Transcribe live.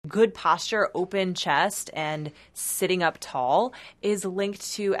good posture, open chest, and sitting up tall is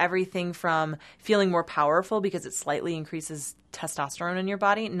linked to everything from feeling more powerful because it slightly increases testosterone in your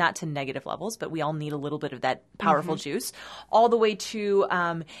body, not to negative levels, but we all need a little bit of that powerful juice, all the way to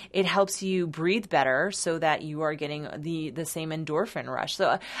it helps you breathe better so that you are getting the same endorphin rush.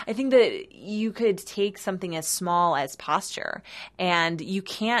 So I think that you could take something as small as posture, and you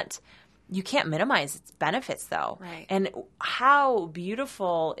can't minimize its benefits, though. Right. And how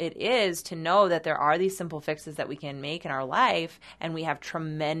beautiful it is to know that there are these simple fixes that we can make in our life, and we have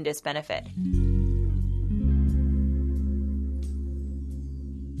tremendous benefit.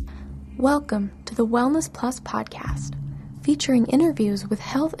 Welcome to the Wellness Plus podcast, featuring interviews with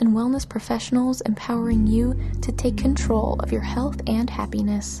health and wellness professionals empowering you to take control of your health and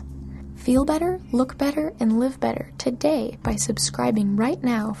happiness. Feel better, look better, and live better today by subscribing right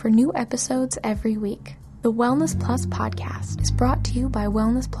now for new episodes every week. The Wellness Plus podcast is brought to you by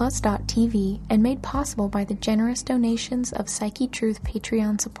wellnessplus.tv and made possible by the generous donations of Psyche Truth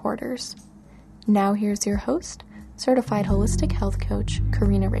Patreon supporters. Now here's your host, certified holistic health coach,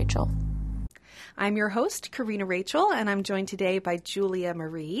 Karina Rachel. I'm your host, Karina Rachel, and I'm joined today by Julia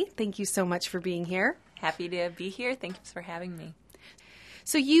Marie. Thank you so much for being here. Happy to be here. Thank you for having me.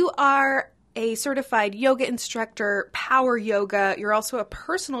 So you are a certified yoga instructor, power yoga. You're also a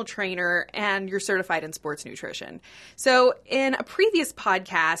personal trainer, and you're certified in sports nutrition. So in a previous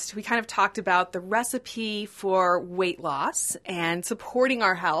podcast, we kind of talked about the recipe for weight loss and supporting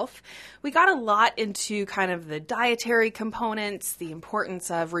our health. We got a lot into kind of the dietary components, the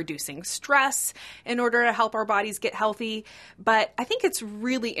importance of reducing stress in order to help our bodies get healthy. But I think it's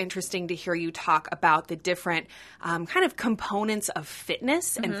really interesting to hear you talk about the different kind of components of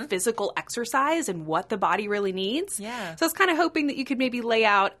fitness and physical exercise and what the body really needs. Yeah. So I was kind of hoping that you could maybe lay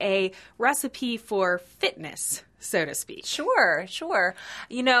out a recipe for fitness, so to speak. Sure.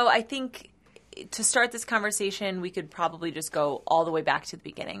 You know, I think to start this conversation, we could probably just go all the way back to the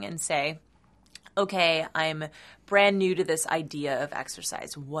beginning and say, okay, I'm brand new to this idea of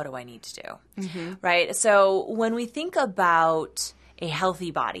exercise. What do I need to do? Right? So when we think about a healthy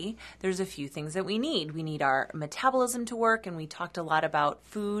body, there's a few things that we need. We need our metabolism to work, and we talked a lot about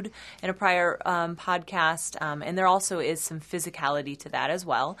food in a prior podcast, and there also is some physicality to that as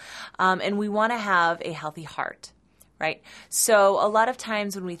well. And we want to have a healthy heart, right? So a lot of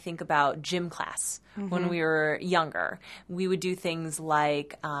times when we think about gym class, when we were younger, we would do things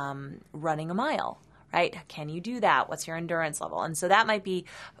like running a mile, right? Can you do that? What's your endurance level? And so that might be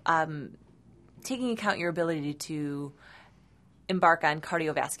taking account your ability to embark on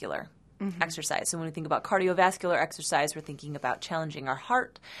cardiovascular exercise. So when we think about cardiovascular exercise, we're thinking about challenging our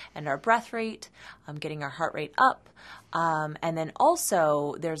heart and our breath rate, getting our heart rate up. And then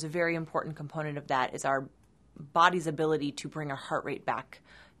also there's a very important component of that is our body's ability to bring our heart rate back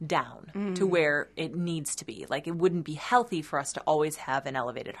down to where it needs to be. Like, it wouldn't be healthy for us to always have an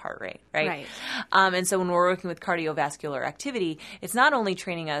elevated heart rate, right? And so when we're working with cardiovascular activity, it's not only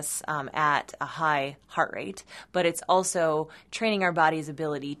training us at a high heart rate, but it's also training our body's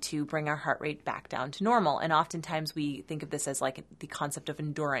ability to bring our heart rate back down to normal. And oftentimes we think of this as like the concept of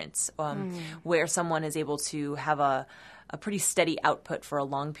endurance, where someone is able to have a pretty steady output for a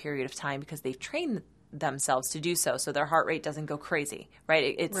long period of time because they've trained themselves to do so their heart rate doesn't go crazy,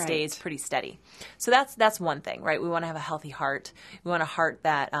 right? It stays pretty steady. So that's one thing, right? We want to have a healthy heart. We want a heart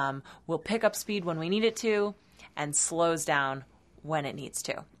that will pick up speed when we need it to and slows down when it needs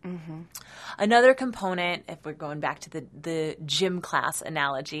to. Another component, if we're going back to the gym class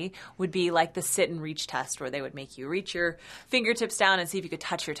analogy, would be like the sit and reach test, where they would make you reach your fingertips down and see if you could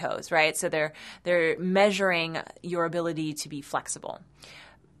touch your toes, right? So they're measuring your ability to be flexible.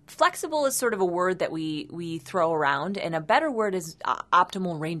 Flexible is sort of a word that we throw around, and a better word is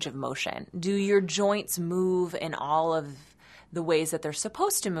optimal range of motion. Do your joints move in all of the ways that they're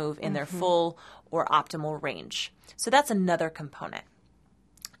supposed to move in their full or optimal range? So that's another component.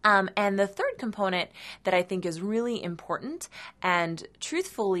 And the third component that I think is really important, and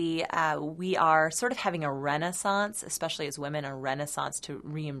truthfully, we are sort of having a renaissance, especially as women, a renaissance to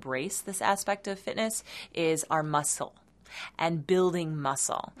re-embrace this aspect of fitness, is our muscle and building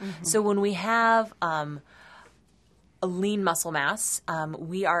muscle. So when we have a lean muscle mass,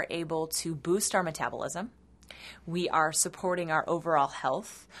 we are able to boost our metabolism. We are supporting our overall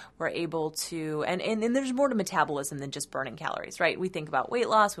health. We're able to, and there's more to metabolism than just burning calories, right? We think about weight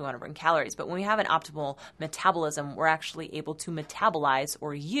loss, we want to burn calories, but when we have an optimal metabolism, we're actually able to metabolize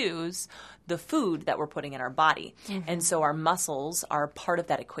or use the food that we're putting in our body. And so our muscles are part of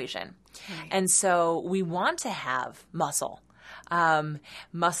that equation. And so we want to have muscle.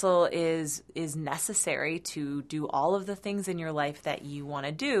 Muscle is necessary to do all of the things in your life that you want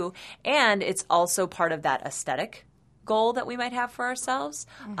to do, and it's also part of that aesthetic goal that we might have for ourselves,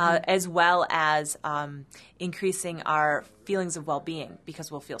 as well as increasing our feelings of well-being,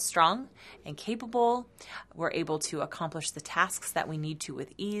 because we'll feel strong and capable. We're able to accomplish the tasks that we need to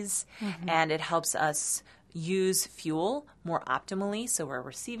with ease, and it helps us use fuel more optimally, so we're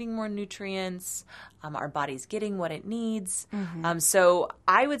receiving more nutrients, our body's getting what it needs. So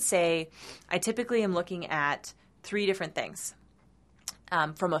I would say I typically am looking at 3 different things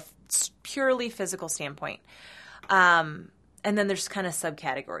from a purely physical standpoint. And then there's kind of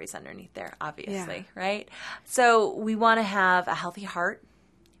subcategories underneath there, obviously, right? So we want to have a healthy heart.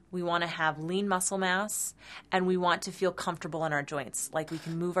 We want to have lean muscle mass, and we want to feel comfortable in our joints. Like we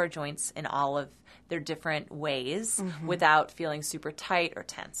can move our joints in all of their different ways without feeling super tight or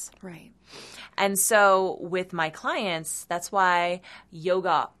tense. Right. And so with my clients, that's why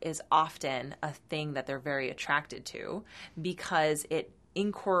yoga is often a thing that they're very attracted to, because it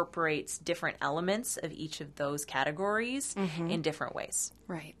incorporates different elements of each of those categories in different ways.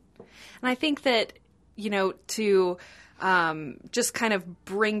 Right. And I think that, to just kind of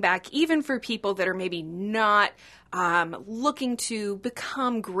bring back, even for people that are maybe not looking to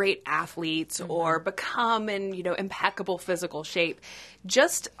become great athletes or become in, impeccable physical shape,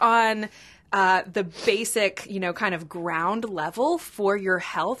 just on the basic, kind of ground level for your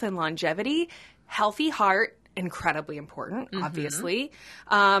health and longevity, healthy heart, incredibly important, obviously.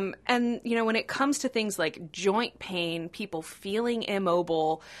 And, when it comes to things like joint pain, people feeling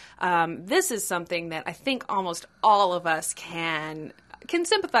immobile, this is something that I think almost all of us can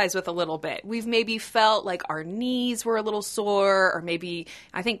sympathize with a little bit. We've maybe felt like our knees were a little sore, or maybe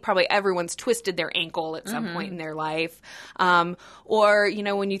I think probably everyone's twisted their ankle at some point in their life. Or,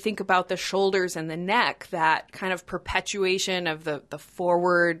 when you think about the shoulders and the neck, that kind of perpetuation of the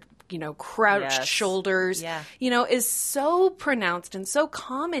forward crouched shoulders, is so pronounced and so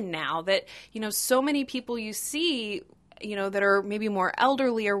common now that, so many people you see, that are maybe more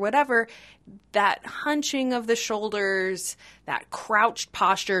elderly or whatever, that hunching of the shoulders, that crouched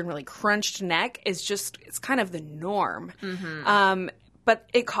posture and really crunched neck is just, it's kind of the norm. But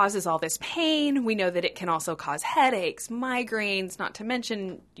it causes all this pain. We know that it can also cause headaches, migraines, not to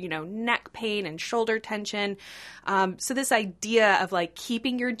mention, neck pain and shoulder tension. So this idea of like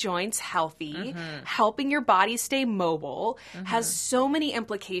keeping your joints healthy, helping your body stay mobile has so many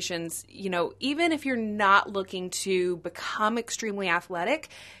implications. Even if you're not looking to become extremely athletic,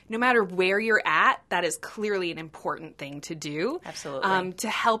 no matter where you're at, that is clearly an important thing to do. Absolutely. To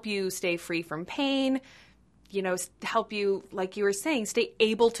help you stay free from pain, help you, like you were saying, stay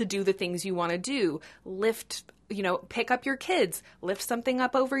able to do the things you want to do. Lift, pick up your kids, lift something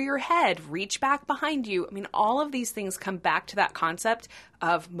up over your head, reach back behind you. I mean, all of these things come back to that concept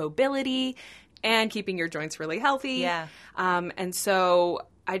of mobility and keeping your joints really healthy. Yeah. And so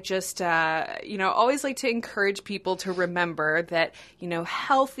I just, always like to encourage people to remember that,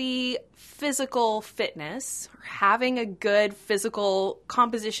 healthy physical fitness, or having a good physical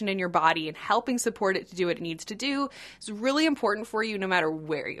composition in your body and helping support it to do what it needs to do is really important for you no matter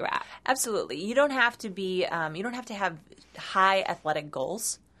where you're at. Absolutely. You don't have to be, you don't have to have high athletic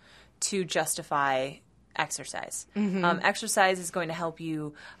goals to justify exercise. Exercise is going to help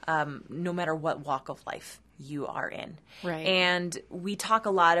you no matter what walk of life you are in. Right. And we talk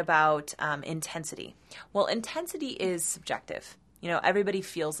a lot about intensity. Well, intensity is subjective. Everybody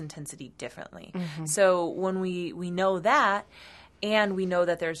feels intensity differently. So when we know that, and we know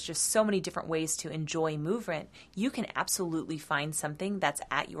that there's just so many different ways to enjoy movement, you can absolutely find something that's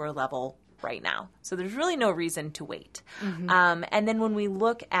at your level right now. So there's really no reason to wait. And then when we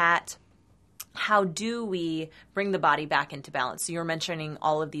look at how do we bring the body back into balance? So you're mentioning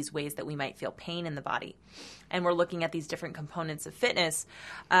all of these ways that we might feel pain in the body. And we're looking at these different components of fitness.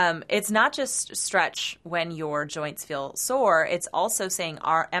 It's not just stretch when your joints feel sore. It's also saying,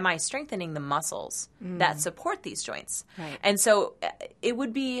 am I strengthening the muscles that support these joints? Right. And so it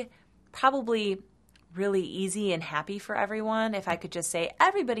would be probably really easy and happy for everyone if I could just say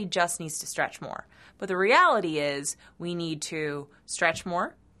everybody just needs to stretch more. But the reality is we need to stretch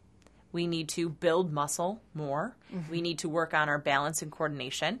more. We need to build muscle more. We need to work on our balance and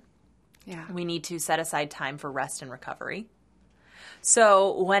coordination. Yeah. We need to set aside time for rest and recovery.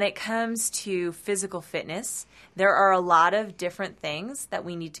 So when it comes to physical fitness, there are a lot of different things that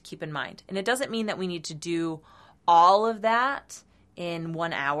we need to keep in mind. And it doesn't mean that we need to do all of that in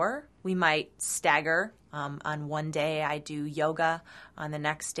 1 hour. We might stagger. On one day I do yoga. On the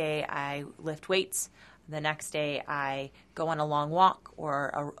next day I lift weights. The next day I go on a long walk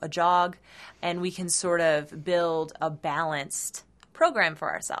or a jog, and we can sort of build a balanced program for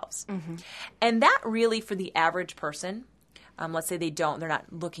ourselves. And that really, for the average person, let's say they're not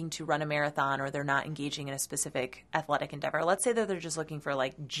looking to run a marathon, or they're not engaging in a specific athletic endeavor. Let's say that they're just looking for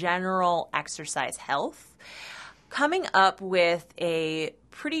like general exercise health. Coming up with a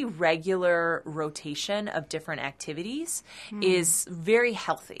pretty regular rotation of different activities is very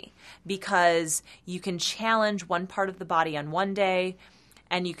healthy, because you can challenge one part of the body on one day,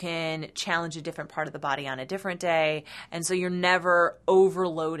 and you can challenge a different part of the body on a different day. And so you're never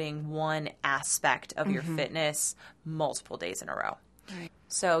overloading one aspect of your fitness multiple days in a row. Right.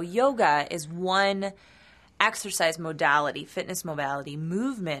 So yoga is one exercise modality, fitness modality,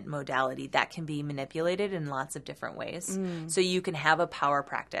 movement modality that can be manipulated in lots of different ways. So you can have a power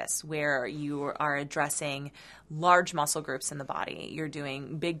practice where you are addressing large muscle groups in the body. You're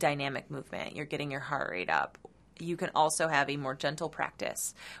doing big dynamic movement. You're getting your heart rate up. You can also have a more gentle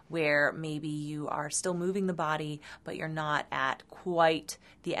practice where maybe you are still moving the body, but you're not at quite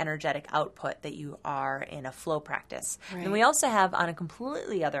the energetic output that you are in a flow practice. Right. And we also have, on a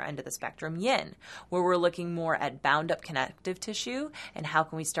completely other end of the spectrum, yin, where we're looking more at bound up connective tissue and how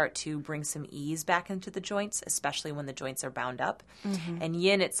can we start to bring some ease back into the joints, especially when the joints are bound up. And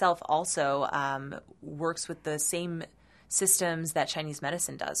yin itself also works with the same systems that Chinese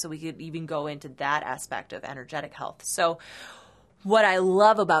medicine does. So we could even go into that aspect of energetic health. So what I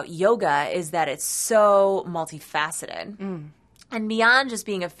love about yoga is that it's so multifaceted. And beyond just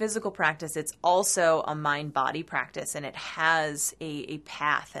being a physical practice, it's also a mind-body practice, and it has a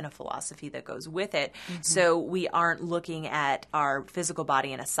path and a philosophy that goes with it. So we aren't looking at our physical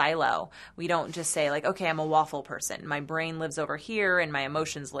body in a silo. We don't just say, like, okay, I'm a waffle person. My brain lives over here, and my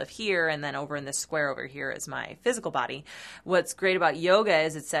emotions live here, and then over in this square over here is my physical body. What's great about yoga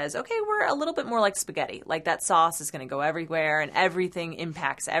is it says, okay, we're a little bit more like spaghetti. Like, that sauce is going to go everywhere, and everything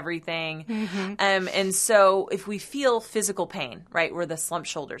impacts everything. And so if we feel physical pain, right? We're the slump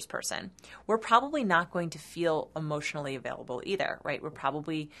shoulders person. We're probably not going to feel emotionally available either, right? We're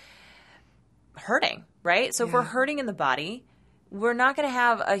probably hurting, right? So if we're hurting in the body, we're not going to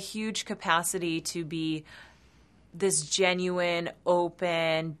have a huge capacity to be this genuine,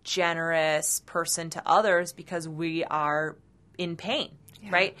 open, generous person to others because we are in pain,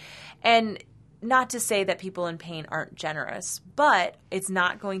 right? And not to say that people in pain aren't generous, but it's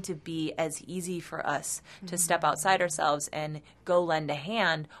not going to be as easy for us to step outside ourselves and go lend a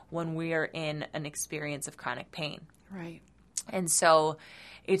hand when we are in an experience of chronic pain. Right. And so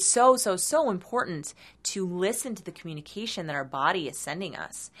it's so, so, so important to listen to the communication that our body is sending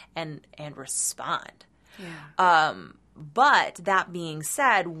us and respond. But that being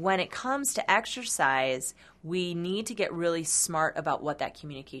said, when it comes to exercise, we need to get really smart about what that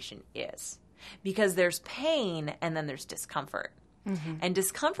communication is. Because there's pain and then there's discomfort. And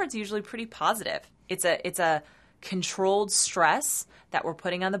discomfort's usually pretty positive. It's a controlled stress that we're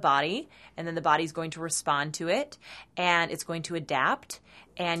putting on the body, and then the body's going to respond to it, and it's going to adapt,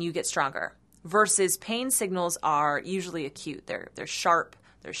 and you get stronger. Versus pain signals are usually acute. They're sharp,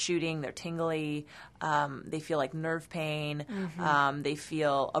 they're shooting, they're tingly, they feel like nerve pain, they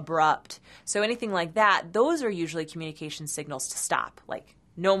feel abrupt. So anything like that, those are usually communication signals to stop, like,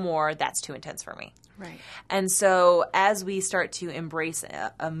 no more, that's too intense for me. Right. And so as we start to embrace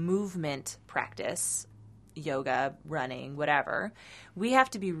a movement practice, yoga, running, whatever, we have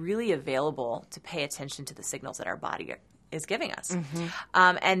to be really available to pay attention to the signals that our body is giving us,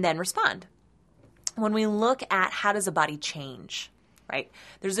 and then respond. When we look at how does a body change, right,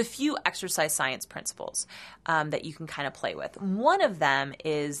 there's a few exercise science principles that you can kind of play with. One of them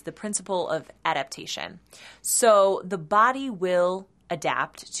is the principle of adaptation. So the body will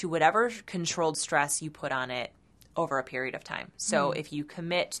adapt to whatever controlled stress you put on it over a period of time. So if you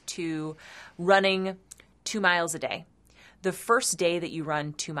commit to running 2 miles a day, the first day that you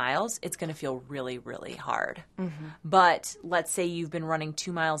run 2 miles, it's going to feel really, really hard. But let's say you've been running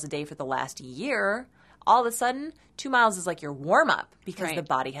 2 miles a day for the last year, all of a sudden 2 miles is like your warm-up because the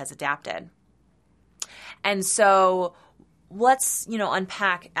body has adapted. And so let's,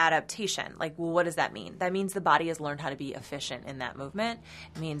 unpack adaptation. Like, well, what does that mean? That means the body has learned how to be efficient in that movement.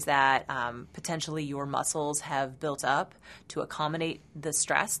 It means that potentially your muscles have built up to accommodate the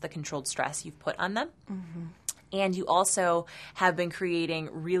stress, the controlled stress you've put on them. And you also have been creating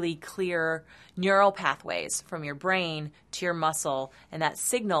really clear neural pathways from your brain to your muscle, and that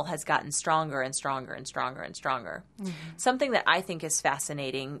signal has gotten stronger and stronger and stronger and stronger. Something that I think is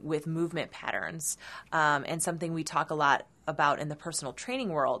fascinating with movement patterns, and something we talk a lot about in the personal training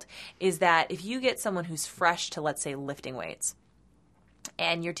world, is that if you get someone who's fresh to, let's say, lifting weights,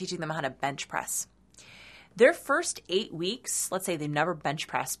 and you're teaching them how to bench press, their first 8 weeks, let's say they've never bench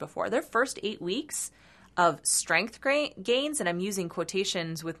pressed before, their first 8 weeks of strength gains, and I'm using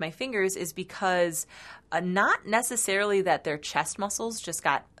quotations with my fingers, is because not necessarily that their chest muscles just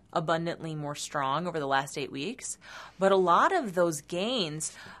got abundantly more strong over the last 8 weeks, but a lot of those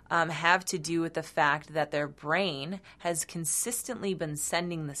gains have to do with the fact that their brain has consistently been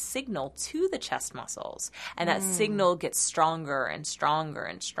sending the signal to the chest muscles, and that signal gets stronger and stronger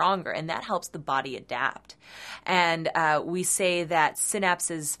and stronger, and that helps the body adapt. And we say that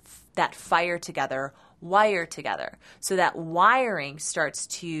synapses that fire together wire together. So that wiring starts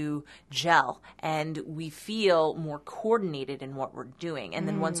to gel and we feel more coordinated in what we're doing. And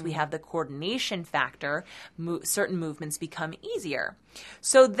then once we have the coordination factor, certain movements become easier.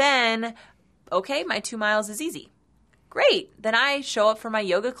 So then, okay, my 2 miles is easy. Great. Then I show up for my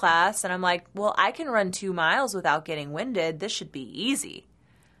yoga class and I'm like, well, I can run 2 miles without getting winded. This should be easy.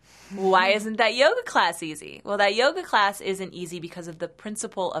 Why isn't that yoga class easy? Well, that yoga class isn't easy because of the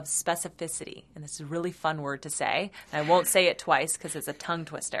principle of specificity. And this is a really fun word to say. And I won't say it twice because it's a tongue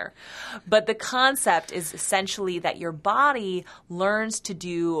twister. But the concept is essentially that your body learns to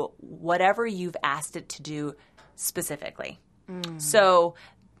do whatever you've asked it to do specifically. So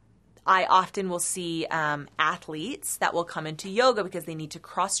I often will see athletes that will come into yoga because they need to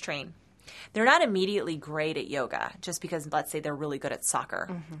cross-train. They're not immediately great at yoga just because, let's say, they're really good at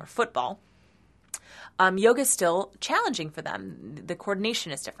soccer or football. Yoga is still challenging for them. The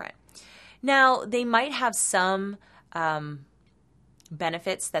coordination is different. Now, they might have some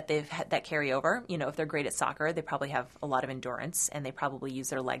benefits that carry over. You know, if they're great at soccer, they probably have a lot of endurance and they probably use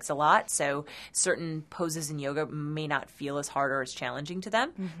their legs a lot. So certain poses in yoga may not feel as hard or as challenging to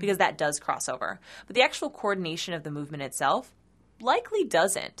them because that does cross over. But the actual coordination of the movement itself likely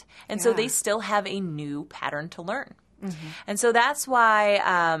doesn't. And so they still have a new pattern to learn. And so that's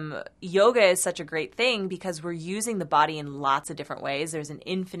why yoga is such a great thing because we're using the body in lots of different ways. There's an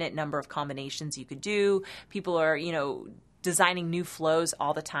infinite number of combinations you could do. People are, designing new flows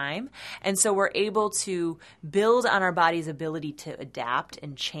all the time. And so we're able to build on our body's ability to adapt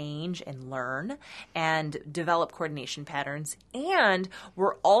and change and learn and develop coordination patterns. And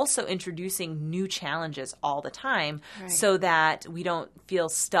we're also introducing new challenges all the time so that we don't feel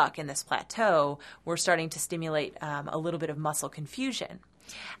stuck in this plateau. We're starting to stimulate a little bit of muscle confusion.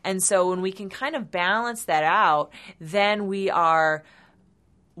 And so when we can kind of balance that out, then we are,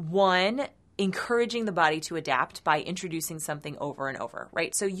 one, encouraging the body to adapt by introducing something over and over,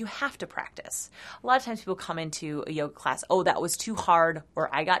 right? So you have to practice. A lot of times people come into a yoga class, oh, that was too hard,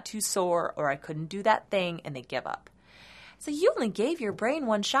 or I got too sore, or I couldn't do that thing, and they give up. So you only gave your brain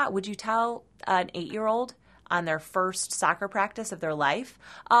one shot. Would you tell an 8-year-old on their first soccer practice of their life,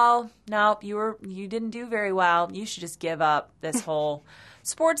 oh, no, you didn't do very well. You should just give up this whole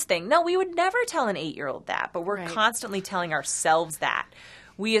sports thing. No, we would never tell an 8-year-old that, but we're constantly telling ourselves that.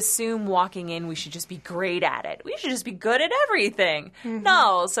 We assume walking in we should just be great at it. We should just be good at everything.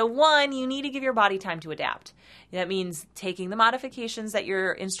 No. So one, you need to give your body time to adapt. That means taking the modifications that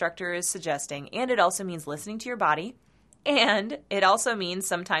your instructor is suggesting, and it also means listening to your body, and it also means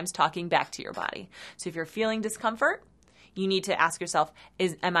sometimes talking back to your body. So if you're feeling discomfort, you need to ask yourself,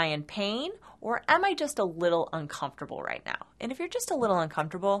 am I in pain or am I just a little uncomfortable right now? And if you're just a little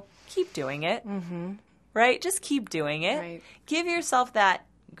uncomfortable, keep doing it. Right? Just keep doing it. Right. Give yourself that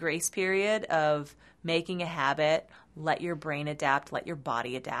grace period of making a habit. Let your brain adapt. Let your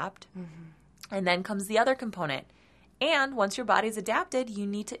body adapt. And then comes the other component. And once your body's adapted, you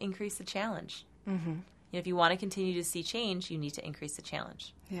need to increase the challenge. If you want to continue to see change, you need to increase the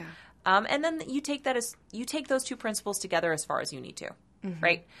challenge. Yeah. And then you take those two principles together as far as you need to.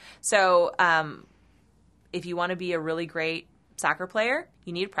 Right? So if you want to be a really great soccer player,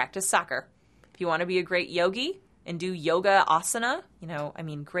 you need to practice soccer. If you want to be a great yogi and do yoga asana,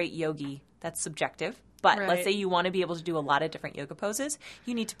 great yogi, that's subjective. But let's say you want to be able to do a lot of different yoga poses,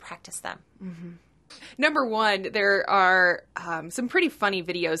 you need to practice them. Number one, there are some pretty funny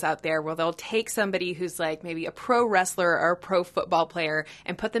videos out there where they'll take somebody who's like maybe a pro wrestler or a pro football player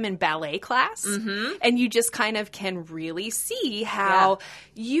and put them in ballet class. And you just kind of can really see how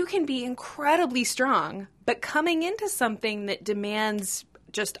you can be incredibly strong, but coming into something that demands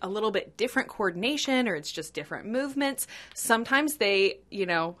just a little bit different coordination or it's just different movements. Sometimes they,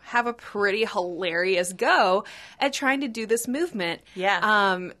 have a pretty hilarious go at trying to do this movement.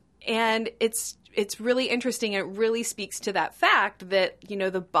 Yeah. And it's it's really interesting. It really speaks to that fact that, you know,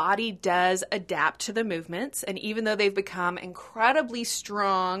 the body does adapt to the movements. And even though they've become incredibly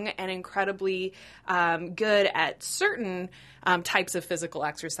strong and incredibly good at certain types of physical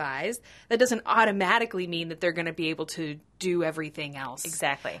exercise, that doesn't automatically mean that they're going to be able to do everything else.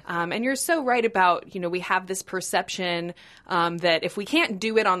 Exactly. And you're so right about, you know, we have this perception that if we can't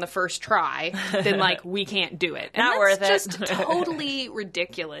do it on the first try, then like we can't do it. And Not worth it. that's just totally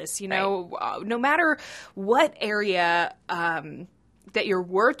ridiculous. You know, no matter what area that you're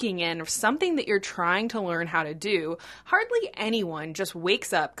working in or something that you're trying to learn how to do, hardly anyone just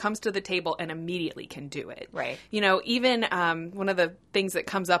wakes up, comes to the table, and immediately can do it. Right. You know, even one of the things that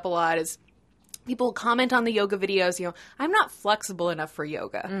comes up a lot is people comment on the yoga videos, you know, I'm not flexible enough for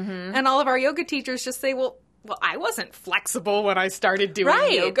yoga. And all of our yoga teachers just say, well, I wasn't flexible when I started doing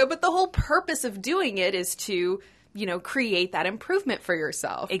yoga, but the whole purpose of doing it is to, you know, create that improvement for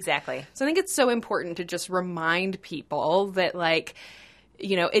yourself. Exactly. So I think it's so important to just remind people that, like,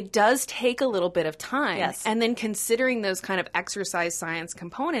 you know, it does take a little bit of time. Yes. And then considering those kind of exercise science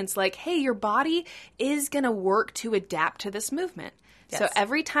components, like, hey, your body is going to work to adapt to this movement. Yes. So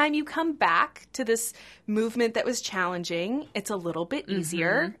every time you come back to this movement that was challenging, it's a little bit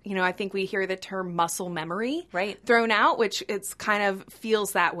easier. You know, I think we hear the term muscle memory thrown out, which it's kind of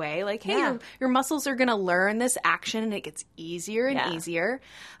feels that way. Like, hey, your muscles are going to learn this action and it gets easier and easier.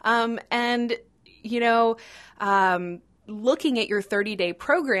 And, you know, looking at your 30-day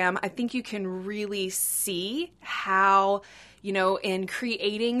program, I think you can really see how, you know, in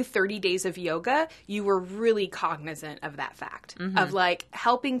creating 30 days of yoga, you were really cognizant of that fact of like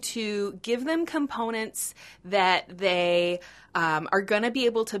helping to give them components that they are going to be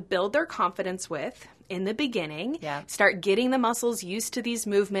able to build their confidence with in the beginning, start getting the muscles used to these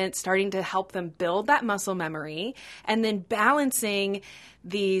movements, starting to help them build that muscle memory, and then balancing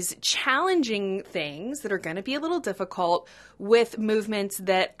these challenging things that are going to be a little difficult with movements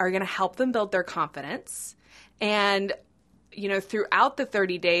that are going to help them build their confidence. And, you know, throughout the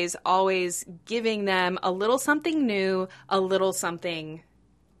 30 days, always giving them a little something new, a little something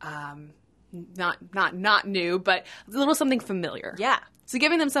not new, but a little something familiar. Yeah. So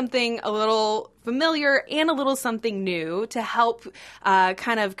giving them something a little familiar and a little something new to help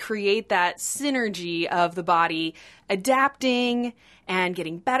kind of create that synergy of the body adapting and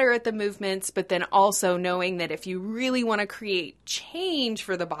getting better at the movements, but then also knowing that if you really want to create change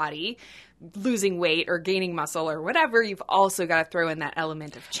for the body, losing weight or gaining muscle or whatever, you've also got to throw in that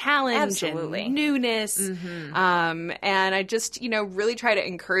element of challenge and newness. And I just, you know, really try to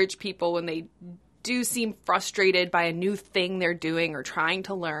encourage people when they do seem frustrated by a new thing they're doing or trying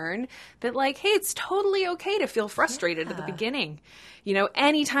to learn, that like, hey, it's totally okay to feel frustrated at the beginning. You know,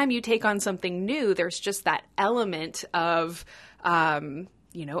 anytime you take on something new, there's just that element of,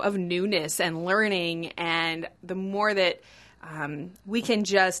 you know, of newness and learning. And the more that we can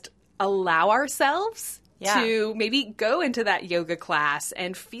just allow ourselves to maybe go into that yoga class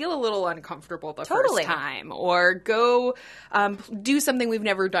and feel a little uncomfortable the first time, or go do something we've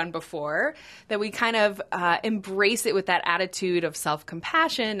never done before, that we kind of embrace it with that attitude of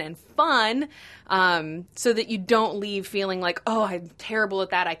self-compassion and fun, so that you don't leave feeling like, oh, I'm terrible at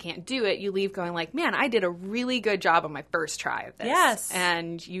that, I can't do it. You leave going like, man, I did a really good job on my first try of this. Yes.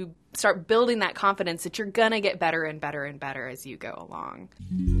 And you start building that confidence that you're going to get better and better and better as you go along.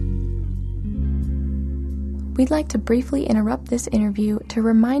 We'd like to briefly interrupt this interview to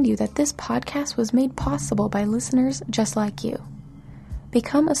remind you that this podcast was made possible by listeners just like you.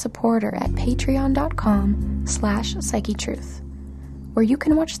 Become a supporter at patreon.com/psychetruth, where you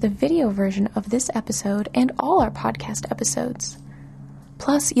can watch the video version of this episode and all our podcast episodes.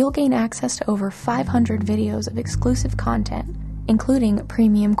 Plus, you'll gain access to over 500 videos of exclusive content, including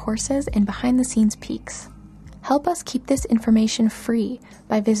premium courses and behind-the-scenes peeks. Help us keep this information free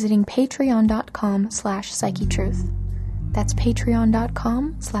by visiting patreon.com/psychetruth. That's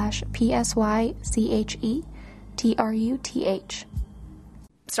patreon.com/PSYCHETRUTH.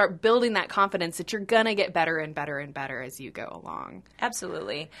 Start building that confidence that you're going to get better and better and better as you go along.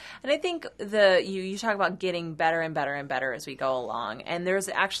 Absolutely. And I think you talk about getting better and better and better as we go along. And there's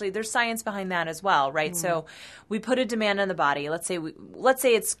science behind that as well, right? So we put a demand on the body. Let's say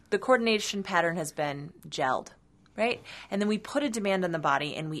it's the coordination pattern has been gelled, right? And then we put a demand on the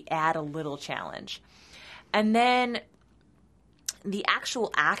body and we add a little challenge. And then the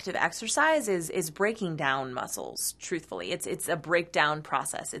actual act of exercise is breaking down muscles, truthfully. It's a breakdown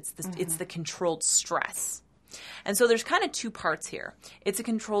process. It's the controlled stress. And so there's kind of two parts here. It's a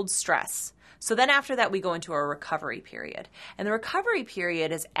controlled stress. So then after that, we go into a recovery period. And the recovery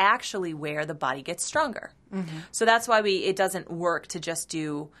period is actually where the body gets stronger. So that's why it doesn't work to just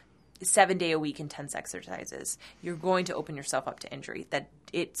do 7-day-a-week intense exercises, you're going to open yourself up to injury. That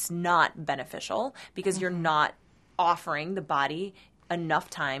it's not beneficial because you're not offering the body enough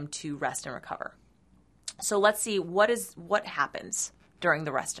time to rest and recover. So let's see what happens during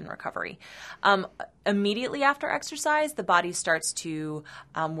the rest and recovery. Immediately after exercise, the body starts to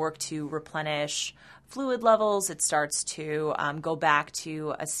work to replenish fluid levels. It starts to go back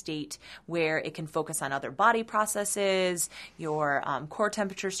to a state where it can focus on other body processes. Your core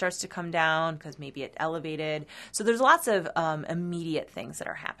temperature starts to come down because maybe it elevated. So there's lots of immediate things that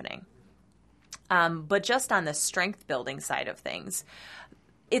are happening. But just on the strength building side of things,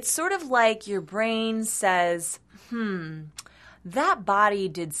 it's sort of like your brain says, that body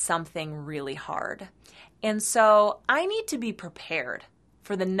did something really hard. And so I need to be prepared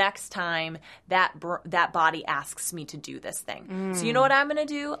for the next time that body asks me to do this thing. So you know what I'm going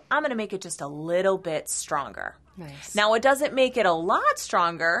to do? I'm going to make it just a little bit stronger. Nice. Now, it doesn't make it a lot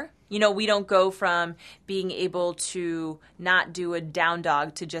stronger. You know, we don't go from being able to not do a down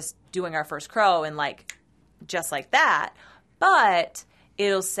dog to just doing our first crow and just like that. But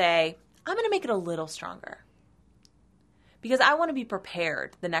it'll say, I'm going to make it a little stronger because I want to be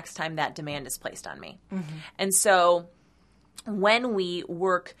prepared the next time that demand is placed on me. And so when we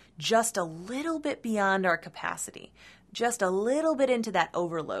work just a little bit beyond our capacity, just a little bit into that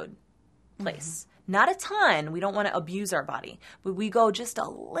overload place, not a ton, we don't want to abuse our body, but we go just a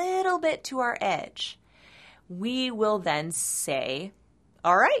little bit to our edge, we will then say,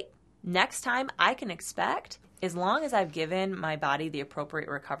 all right, next time I can expect, as long as I've given my body the appropriate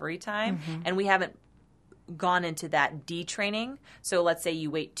recovery time and we haven't gone into that detraining. So let's say you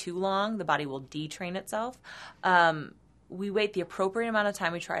wait too long, the body will detrain itself. We wait the appropriate amount of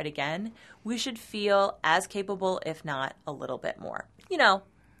time, we try it again. We should feel as capable, if not a little bit more. You know,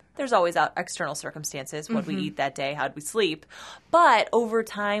 there's always external circumstances, what we eat that day, how did we sleep. But over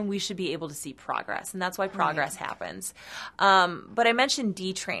time, we should be able to see progress, and that's why progress happens. But I mentioned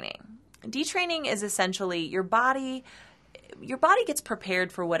detraining. Detraining is essentially your body gets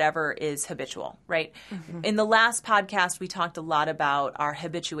prepared for whatever is habitual, right? In the last podcast, we talked a lot about our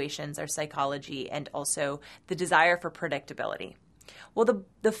habituations, our psychology, and also the desire for predictability. Well,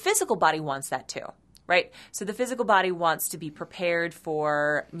 the physical body wants that too, right? So the physical body wants to be prepared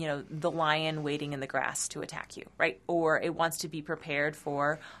for, you know, the lion waiting in the grass to attack you, right? Or it wants to be prepared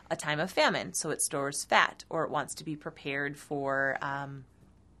for a time of famine, so it stores fat. Or it wants to be prepared for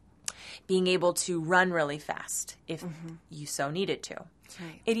being able to run really fast if you so needed to.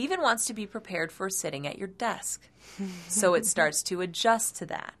 Right. It even wants to be prepared for sitting at your desk. So it starts to adjust to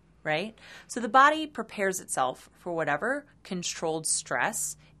that, right? So the body prepares itself for whatever controlled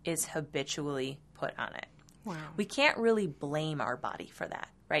stress is habitually put on it. Wow. We can't really blame our body for that,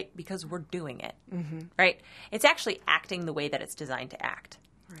 right? Because we're doing it, right? It's actually acting the way that it's designed to act.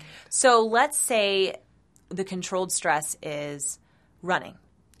 Right. So let's say the controlled stress is running.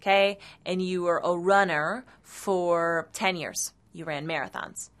 Okay, and you were a runner for 10 years. You ran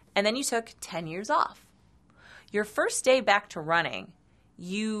marathons. And then you took 10 years off. Your first day back to running,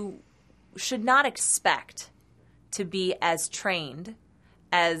 you should not expect to be as trained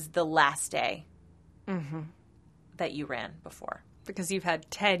as the last day that you ran before. Because you've had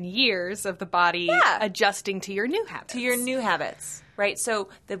 10 years of the body adjusting to your new habits. To your new habits, right? So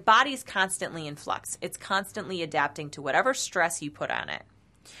the body's constantly in flux. It's constantly adapting to whatever stress you put on it.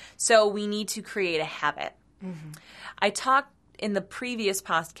 So we need to create a habit. I talked in the previous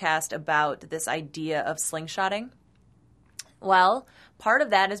podcast about this idea of slingshotting. Well, part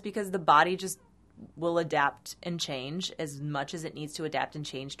of that is because the body just will adapt and change as much as it needs to adapt and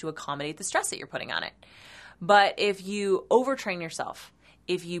change to accommodate the stress that you're putting on it. But if you overtrain yourself,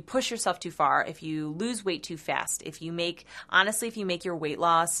 if you push yourself too far, if you lose weight too fast, if you make your weight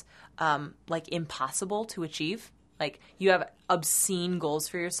loss impossible to achieve, like you have obscene goals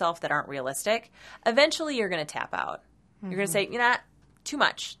for yourself that aren't realistic, eventually you're going to tap out. You're going to say, you know, too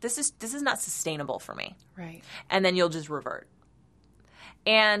much. This is not sustainable for me. Right. And then you'll just revert.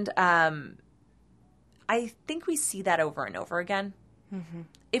 And I think we see that over and over again.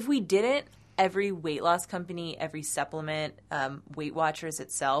 If we didn't, every weight loss company, every supplement, Weight Watchers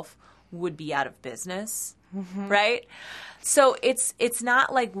itself would be out of business. Right? So it's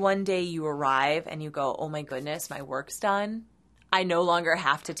not like one day you arrive and you go, oh my goodness, my work's done. I no longer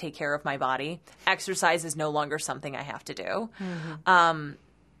have to take care of my body. Exercise is no longer something I have to do.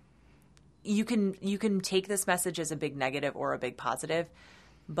 You can take this message as a big negative or a big positive,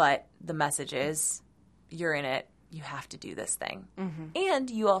 but the message is you're in it. You have to do this thing. And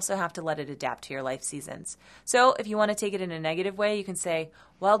you also have to let it adapt to your life seasons. So if you want to take it in a negative way, you can say,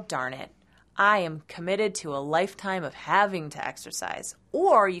 well, darn it. I am committed to a lifetime of having to exercise.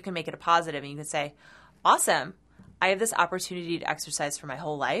 Or you can make it a positive and you can say, awesome, I have this opportunity to exercise for my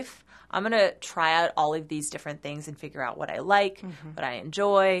whole life. I'm going to try out all of these different things and figure out what I like, what I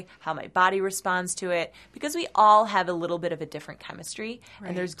enjoy, how my body responds to it, because we all have a little bit of a different chemistry,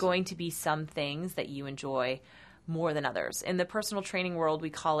 and there's going to be some things that you enjoy more than others. In the personal training world, we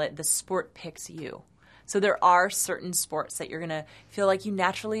call it the sport picks you. So there are certain sports that you're going to feel like you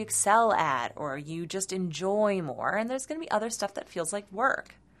naturally excel at or you just enjoy more, and there's going to be other stuff that feels like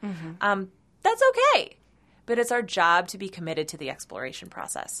work. That's okay. But it's our job to be committed to the exploration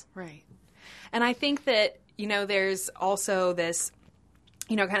process. Right. And I think that, there's also this,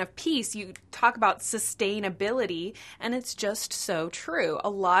 kind of piece. You talk about sustainability, and it's just so true. A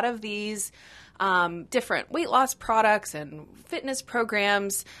lot of these different weight loss products and fitness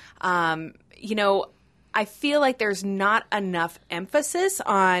programs, I feel like there's not enough emphasis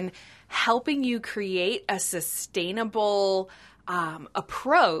on helping you create a sustainable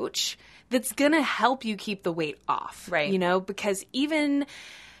approach that's going to help you keep the weight off. Right. Because even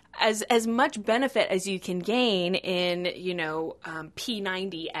as much benefit as you can gain in,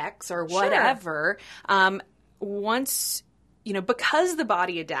 P90X or whatever, once, because the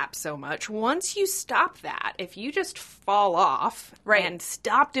body adapts so much, once you stop that, if you just fall off and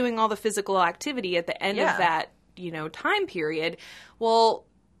stop doing all the physical activity at the end of that, time period, well,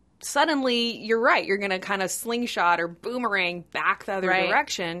 suddenly you're right. You're going to kind of slingshot or boomerang back the other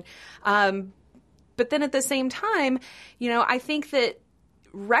direction. But then at the same time, I think that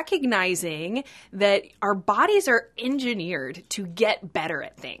recognizing that our bodies are engineered to get better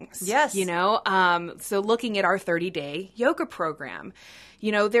at things. Yes. So looking at our 30-day yoga program,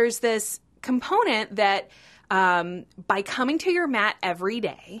 there's this component that by coming to your mat every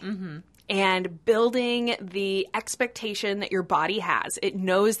day, and building the expectation that your body has. It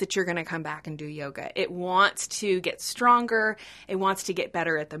knows that you're going to come back and do yoga. It wants to get stronger. It wants to get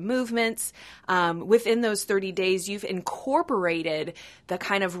better at the movements. Within those 30 days, you've incorporated the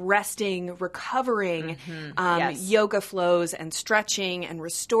kind of resting, recovering yoga flows and stretching and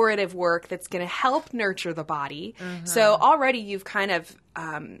restorative work that's going to help nurture the body. So already you've kind of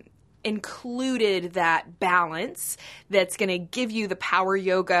included that balance that's going to give you the power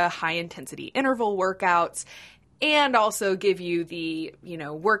yoga, high intensity interval workouts, and also give you the,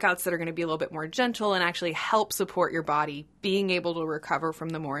 workouts that are going to be a little bit more gentle and actually help support your body being able to recover from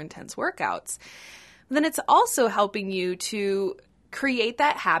the more intense workouts. Then it's also helping you to create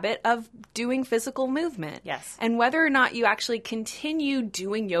that habit of doing physical movement. Yes. And whether or not you actually continue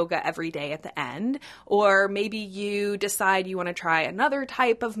doing yoga every day at the end, or maybe you decide you want to try another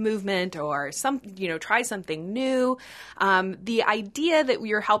type of movement or try something new. The idea that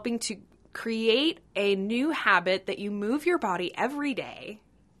we are helping to create a new habit that you move your body every day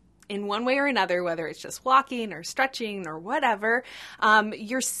in one way or another, whether it's just walking or stretching or whatever,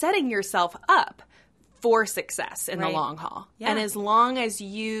 you're setting yourself up for success in the long haul. Yeah. And as long as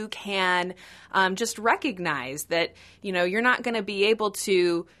you can just recognize that, you're not going to be able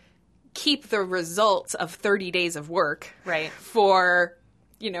to keep the results of 30 days of work for,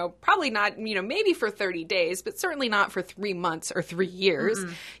 probably not, maybe for 30 days, but certainly not for 3 months or 3 years.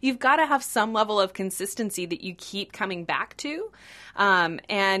 You've got to have some level of consistency that you keep coming back to.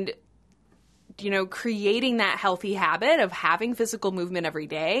 And creating that healthy habit of having physical movement every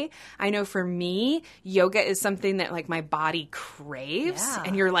day. I know for me, yoga is something that my body craves. Yeah.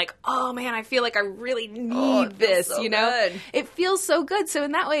 And you're like, oh man, I feel like I really need this, so good. It feels so good. So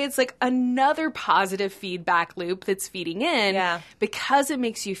in that way, it's like another positive feedback loop that's feeding in because it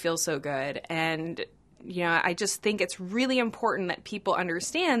makes you feel so good. And I just think it's really important that people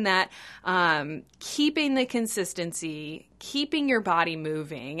understand that keeping the consistency, keeping your body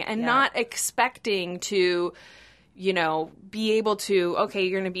moving, and not expecting to, be able to, okay,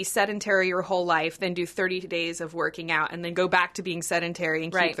 you're going to be sedentary your whole life, then do 30 days of working out, and then go back to being sedentary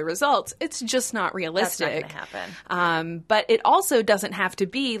and keep the results. It's just not realistic. That's not going to happen. But it also doesn't have to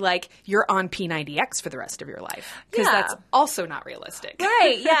be like you're on P90X for the rest of your life, because that's also not realistic.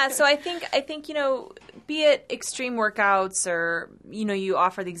 Right. Yeah. So I think be it extreme workouts or you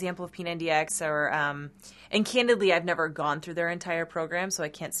offer the example of P90X or and candidly, I've never gone through their entire program, so I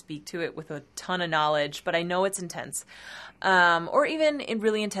can't speak to it with a ton of knowledge, but I know it's intense. Or even in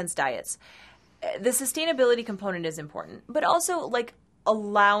really intense diets. The sustainability component is important, but also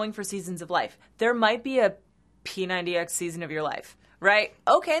allowing for seasons of life. There might be a P90X season of your life, right?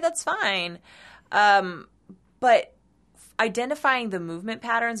 Okay, that's fine. But identifying the movement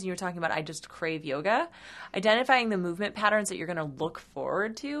patterns, and you were talking about I just crave yoga, identifying the movement patterns that you're going to look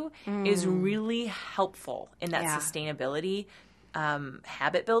forward to is really helpful in that sustainability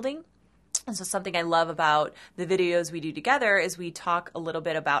habit building. And so something I love about the videos we do together is we talk a little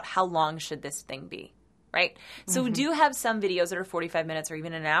bit about how long should this thing be, right? So we do have some videos that are 45 minutes or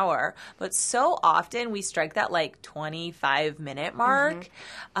even an hour, but so often we strike that like 25-minute mark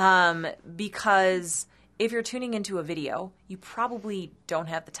because if you're tuning into a video, you probably don't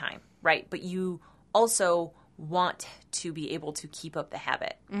have the time, right? But you also want to be able to keep up the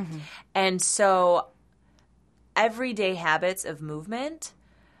habit. And so everyday habits of movement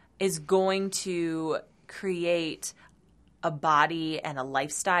is going to create a body and a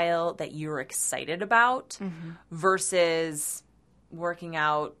lifestyle that you're excited about versus working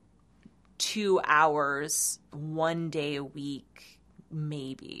out 2 hours 1 day a week,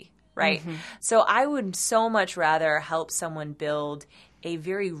 maybe, right? So I would so much rather help someone build a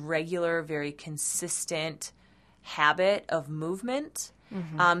very regular, very consistent habit of movement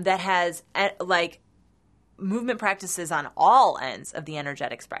that has like movement practices on all ends of the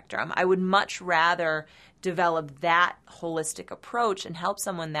energetic spectrum. I would much rather develop that holistic approach and help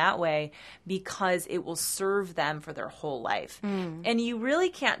someone that way because it will serve them for their whole life. And you really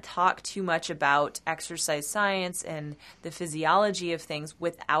can't talk too much about exercise science and the physiology of things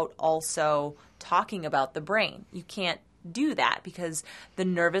without also talking about the brain. You can't do that because the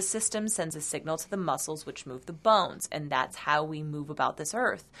nervous system sends a signal to the muscles which move the bones, and that's how we move about this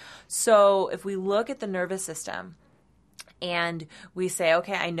earth. So if we look at the nervous system and we say,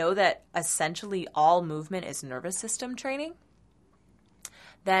 okay, I know that essentially all movement is nervous system training,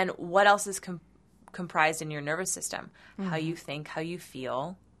 then what else is comprised in your nervous system? How you think, how you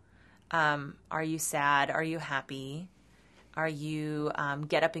feel. Are you sad? Are you happy? Are you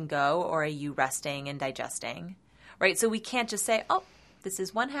get up and go, or are you resting and digesting? Right? So we can't just say, oh, this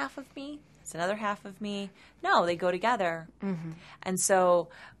is one half of me, it's another half of me. No, they go together. And so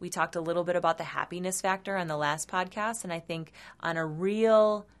we talked a little bit about the happiness factor on the last podcast, and I think on a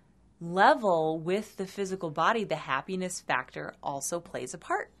real level with the physical body, the happiness factor also plays a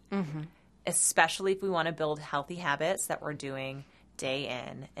part, especially if we want to build healthy habits that we're doing day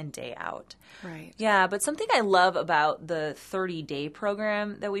in and day out. Right. Yeah, but something I love about the 30-day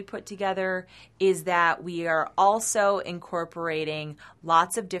program that we put together is that we are also incorporating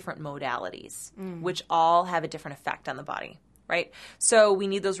lots of different modalities, which all have a different effect on the body, right? So we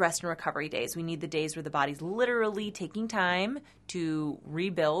need those rest and recovery days. We need the days where the body's literally taking time to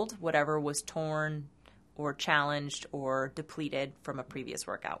rebuild whatever was torn or challenged or depleted from a previous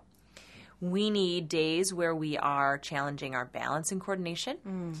workout. We need days where we are challenging our balance and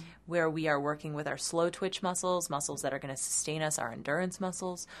coordination, where we are working with our slow twitch muscles that are going to sustain us, our endurance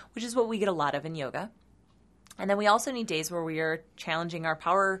muscles, which is what we get a lot of in yoga. And then we also need days where we are challenging our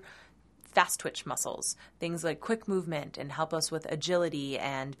power fast twitch muscles, things like quick movement and help us with agility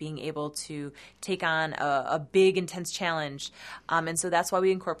and being able to take on a big, intense challenge. And so that's why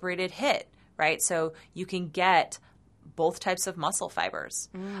we incorporated HIIT, right? So you can get both types of muscle fibers.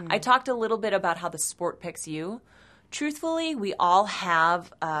 I talked a little bit about how the sport picks you. Truthfully, we all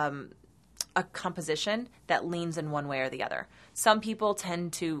have a composition that leans in one way or the other. Some people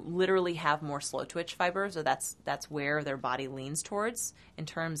tend to literally have more slow twitch fibers, or that's where their body leans towards in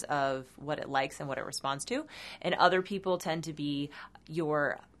terms of what it likes and what it responds to. And other people tend to be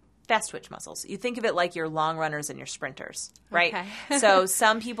your fast twitch muscles. You think of it like your long runners and your sprinters, right? Okay. So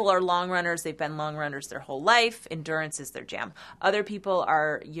some people are long runners. They've been long runners their whole life. Endurance is their jam. Other people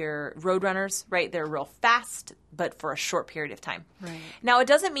are your road runners, right? They're real fast, but for a short period of time. Right. Now, it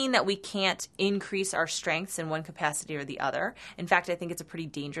doesn't mean that we can't increase our strengths in one capacity or the other. In fact, I think it's a pretty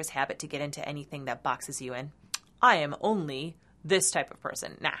dangerous habit to get into anything that boxes you in. I am only this type of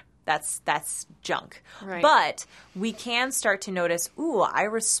person. Nah. That's junk. Right. But we can start to notice, ooh, I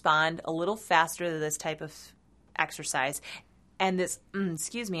respond a little faster to this type of exercise. And this,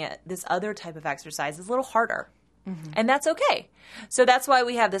 this other type of exercise is a little harder. And that's okay. So that's why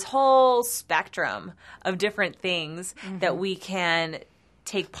we have this whole spectrum of different things that we can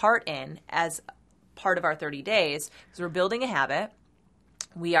take part in as part of our 30 days because we're building a habit.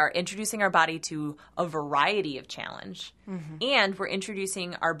 We are introducing our body to a variety of challenge, and we're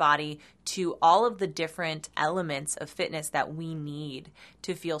introducing our body to all of the different elements of fitness that we need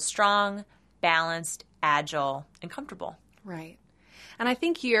to feel strong, balanced, agile, and comfortable. Right. And I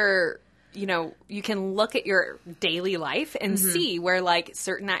think you can look at your daily life and see where like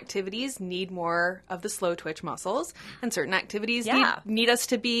certain activities need more of the slow twitch muscles and certain activities need us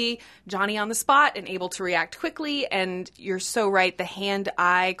to be Johnny on the spot and able to react quickly. And you're so right. The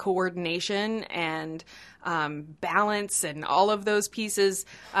hand-eye coordination and balance and all of those pieces.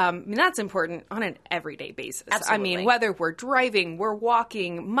 I mean, that's important on an everyday basis. Absolutely. I mean, whether we're driving, we're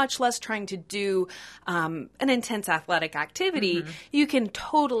walking, much less trying to do an intense athletic activity, you can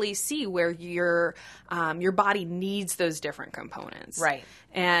totally see where your body needs those different components. Right.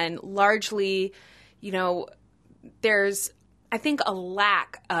 And largely, you know, there's, I think, a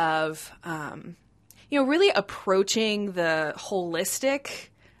lack of, really approaching the holistic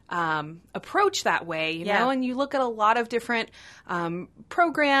approach that way, you know, and you look at a lot of different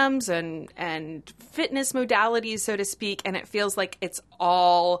programs and fitness modalities, so to speak, and it feels like it's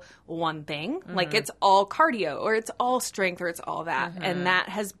all one thing, like it's all cardio or it's all strength or it's all that. And that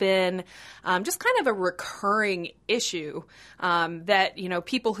has been just kind of a recurring issue that, you know,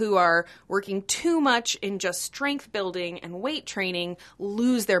 people who are working too much in just strength building and weight training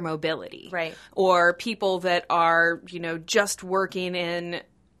lose their mobility. Right. Or people that are, you know, just working in,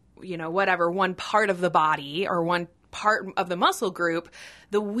 you know, whatever, one part of the body or one part of the muscle group,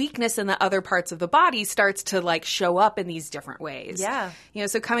 the weakness in the other parts of the body starts to like show up in these different ways. Yeah. You know,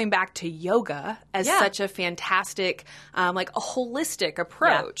 so coming back to yoga as such a fantastic, like a holistic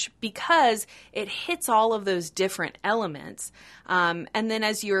approach because it hits all of those different elements. And then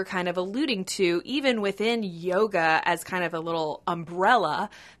as you were kind of alluding to, even within yoga as kind of a little umbrella,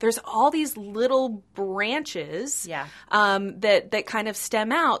 there's all these little branches that kind of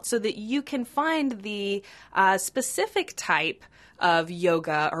stem out so that you can find the specific type of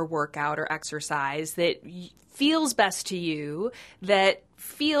yoga or workout or exercise that feels best to you, that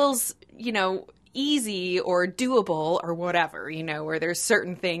feels, you know, easy or doable or whatever, you know, where there's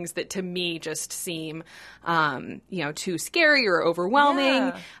certain things that to me just seem, you know, too scary or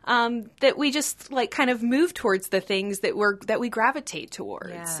overwhelming, that we just like kind of move towards the things that we gravitate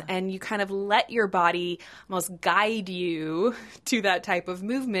towards. And you kind of let your body almost guide you to that type of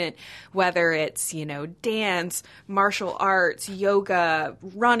movement, whether it's, you know, dance, martial arts, yoga,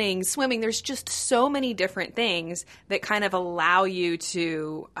 running, swimming. There's just so many different things that kind of allow you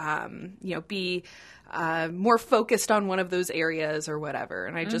to, you know, be more focused on one of those areas or whatever.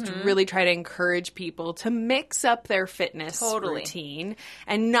 And I just really try to encourage people to mix up their fitness routine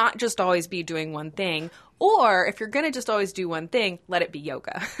and not just always be doing one thing. Or if you're going to just always do one thing, let it be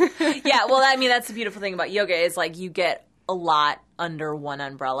yoga. Yeah, well, I mean, that's the beautiful thing about yoga is like you get a lot under one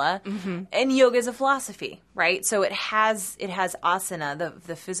umbrella. And yoga is a philosophy, right? So it has asana,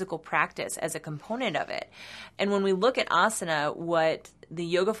 the physical practice, as a component of it. And when we look at asana, what the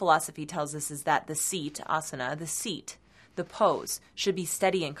yoga philosophy tells us is that the seat, asana, the pose, should be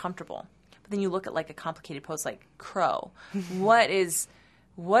steady and comfortable. But then you look at like a complicated pose like crow. What is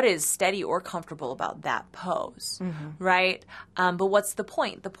steady or comfortable about that pose, right? But what's the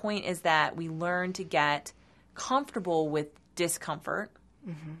point? The point is that we learn to get comfortable with discomfort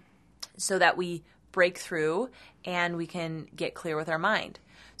so that we break through and we can get clear with our mind.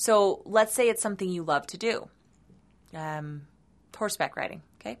 So let's say it's something you love to do. Horseback riding,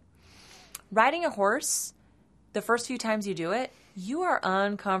 okay? Riding a horse, the first few times you do it, you are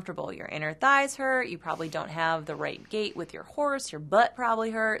uncomfortable. Your inner thighs hurt. You probably don't have the right gait with your horse. Your butt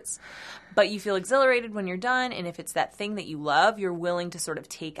probably hurts. But you feel exhilarated when you're done. And if it's that thing that you love, you're willing to sort of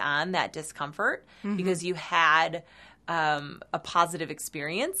take on that discomfort because you had a positive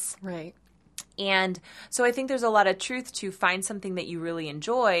experience. Right. And so I think there's a lot of truth to find something that you really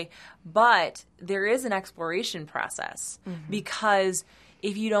enjoy, but there is an exploration process because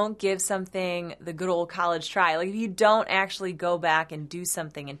if you don't give something the good old college try, like if you don't actually go back and do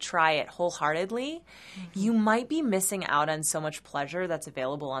something and try it wholeheartedly, you might be missing out on so much pleasure that's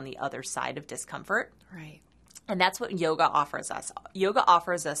available on the other side of discomfort. Right. And that's what yoga offers us. Yoga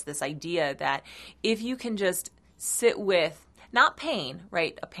offers us this idea that if you can just sit with, not pain,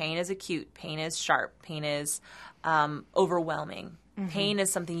 right? A pain is acute. Pain is sharp. Pain is overwhelming. Pain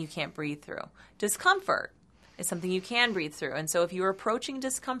is something you can't breathe through. Discomfort is something you can breathe through. And so if you're approaching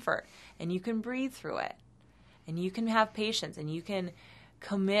discomfort and you can breathe through it and you can have patience and you can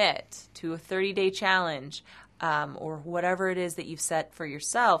commit to a 30-day challenge or whatever it is that you've set for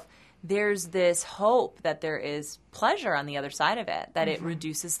yourself, there's this hope that there is pleasure on the other side of it, that it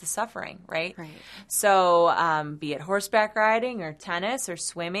reduces the suffering, right? Right. So be it horseback riding or tennis or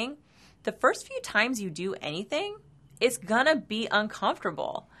swimming, the first few times you do anything, it's going to be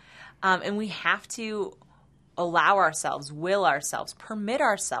uncomfortable. And we have to allow ourselves, will ourselves, permit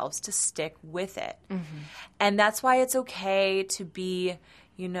ourselves to stick with it. And that's why it's okay to be,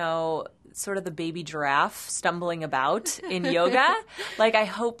 you know, sort of the baby giraffe stumbling about in yoga. Like, I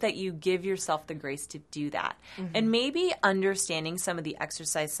hope that you give yourself the grace to do that. And maybe understanding some of the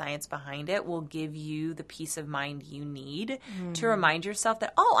exercise science behind it will give you the peace of mind you need to remind yourself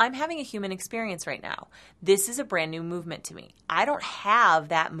that, oh, I'm having a human experience right now. This is a brand new movement to me. I don't have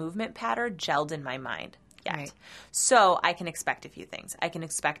that movement pattern gelled in my mind yet. Right. So I can expect a few things. I can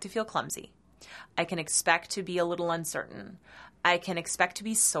expect to feel clumsy. I can expect to be a little uncertain. I can expect to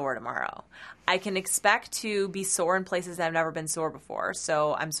be sore tomorrow. I can expect to be sore in places that I've never been sore before.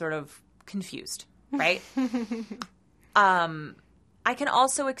 So I'm sort of confused, right? I can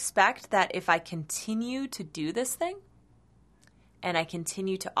also expect that if I continue to do this thing and I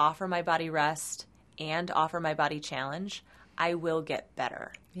continue to offer my body rest and offer my body challenge, I will get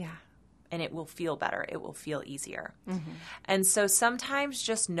better. Yeah. And it will feel better. It will feel easier. And so sometimes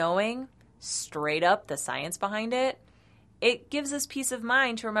just knowing straight up the science behind it, it gives us peace of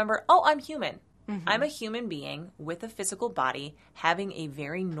mind to remember, oh, I'm human. I'm a human being with a physical body having a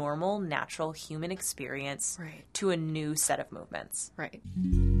very normal, natural human experience to a new set of movements. Right.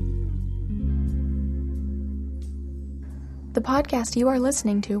 The podcast you are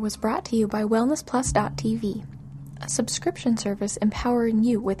listening to was brought to you by WellnessPlus.tv, a subscription service empowering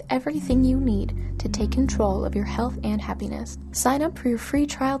you with everything you need to take control of your health and happiness. Sign up for your free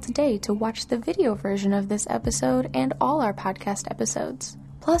trial today to watch the video version of this episode and all our podcast episodes.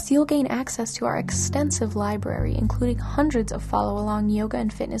 Plus, you'll gain access to our extensive library, including hundreds of follow-along yoga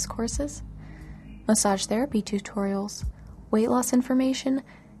and fitness courses, massage therapy tutorials, weight loss information,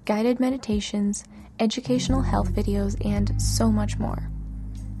 guided meditations, educational health videos, and so much more.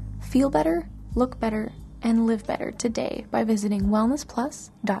 Feel better, look better, and live better today by visiting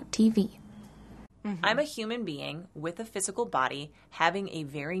wellnessplus.tv. I'm a human being with a physical body having a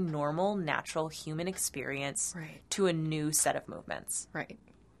very normal, natural human experience to a new set of movements. Right.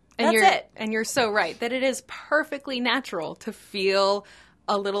 That's it. And you're so right that it is perfectly natural to feel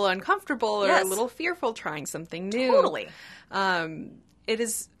a little uncomfortable or a little fearful trying something new. Totally. It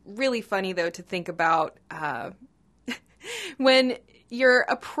is really funny, though, to think about when you're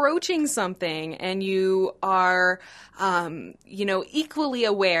approaching something and you are, equally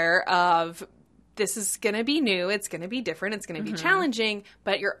aware of this is going to be new, it's going to be different, it's going to be challenging,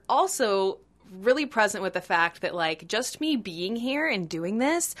 but you're also really present with the fact that, like, just me being here and doing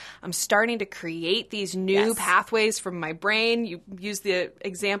this, I'm starting to create these new pathways from my brain. You used the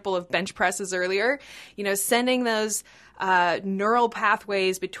example of bench presses earlier, sending those neural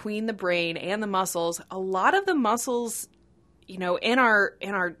pathways between the brain and the muscles. A lot of the muscles, in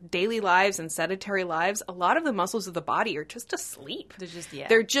our daily lives and sedentary lives, a lot of the muscles of the body are just asleep.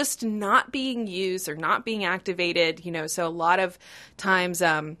 They're just not being used. They're not being activated. So a lot of times,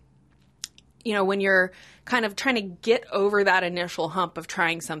 when you're kind of trying to get over that initial hump of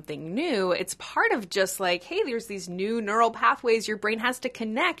trying something new, it's part of just like, hey, there's these new neural pathways your brain has to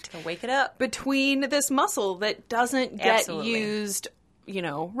connect to wake it up between this muscle that doesn't get used,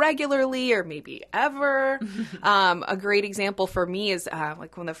 regularly or maybe ever. A great example for me is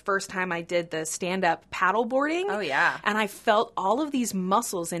like when the first time I did the stand-up paddle boarding. Oh, yeah. And I felt all of these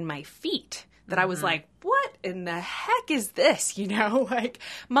muscles in my feet that I was like, what in the heck is this? Like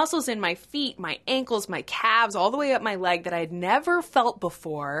muscles in my feet, my ankles, my calves, all the way up my leg that I had never felt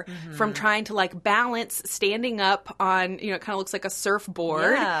before from trying to like balance standing up on, it kind of looks like a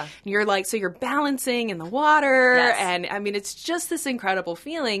surfboard. Yeah. And you're like, so you're balancing in the water. Yes. And I mean, it's just this incredible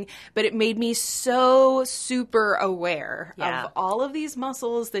feeling, but it made me so super aware of all of these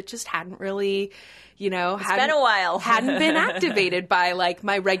muscles that just hadn't really, it's been a while. hadn't been activated by like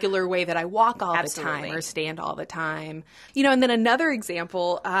my regular way that I walk all the time or stand all the time. And then another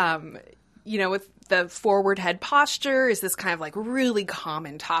example, with the forward head posture is this kind of like really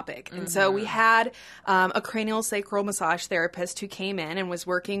common topic. And so we had a cranial sacral massage therapist who came in and was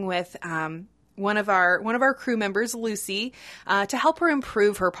working with one of our crew members, Lucy, to help her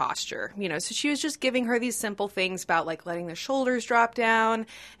improve her posture. So she was just giving her these simple things about like letting the shoulders drop down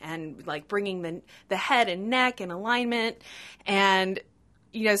and like bringing the head and neck in alignment. And,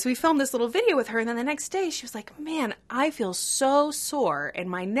 so we filmed this little video with her. And then the next day she was like, man, I feel so sore in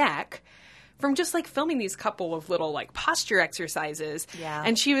my neck from just like filming these couple of little like posture exercises. Yeah.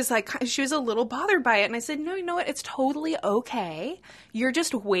 And she was a little bothered by it. And I said, no, you know what? It's totally okay. You're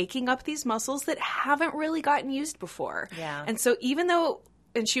just waking up these muscles that haven't really gotten used before. Yeah. And so even though,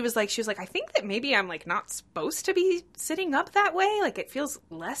 and she was like, I think that maybe I'm like not supposed to be sitting up that way. Like it feels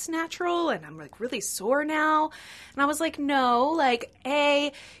less natural and I'm like really sore now. And I was like, no, like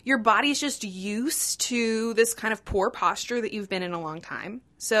your body's just used to this kind of poor posture that you've been in a long time.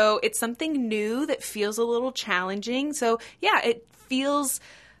 So it's something new that feels a little challenging. So yeah, it feels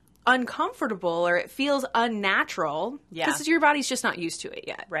uncomfortable or it feels unnatural because your body's just not used to it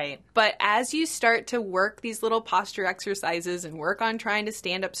yet. Right. But as you start to work these little posture exercises and work on trying to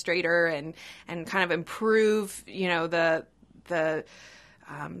stand up straighter and kind of improve, the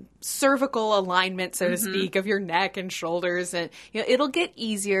cervical alignment, so to speak, of your neck and shoulders, and it'll get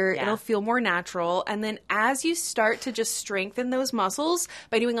easier. It'll feel more natural. And then as you start to just strengthen those muscles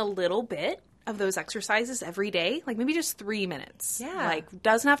by doing a little bit of those exercises every day, like maybe just 3 minutes. Yeah. Like,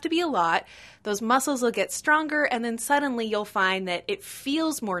 doesn't have to be a lot. Those muscles will get stronger, and then suddenly you'll find that it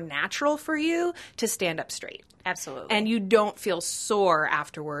feels more natural for you to stand up straight. Absolutely. And you don't feel sore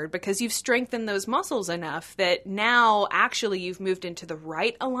afterward because you've strengthened those muscles enough that now actually you've moved into the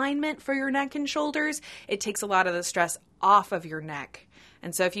right alignment for your neck and shoulders. It takes a lot of the stress off of your neck.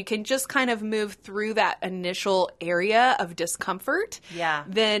 And so if you can just kind of move through that initial area of discomfort,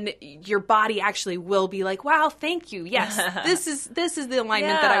 then your body actually will be like, wow, thank you. Yes, this is the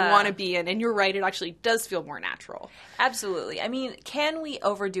alignment that I want to be in. And you're right, it actually does feel more natural. Absolutely. I mean, can we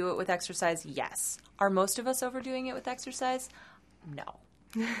overdo it with exercise? Yes. Are most of us overdoing it with exercise? No.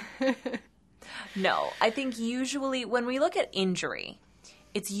 No. I think usually when we look at injury,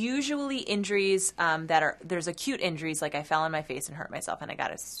 it's usually injuries there's acute injuries, like I fell on my face and hurt myself and I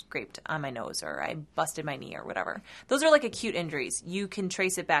got scraped on my nose or I busted my knee or whatever. Those are like acute injuries. You can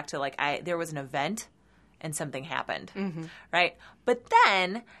trace it back to like there was an event and something happened, right? But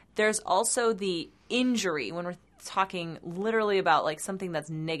then there's also the injury when we're talking literally about like something that's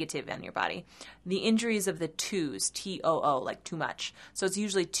negative in your body. The injuries of the twos, T-O-O, like too much. So it's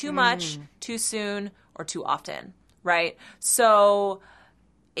usually too much, too soon, or too often, right? So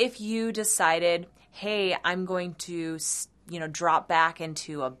if you decided, hey, I'm going to, drop back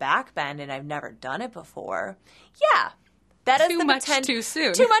into a back bend and I've never done it before, that is too much too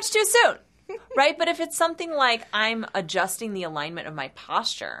soon. Too much too soon, right? But if it's something like I'm adjusting the alignment of my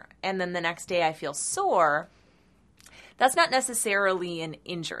posture and then the next day I feel sore, that's not necessarily an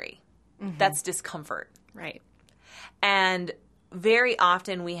injury. That's discomfort. Right. And very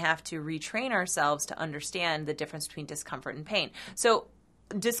often we have to retrain ourselves to understand the difference between discomfort and pain. So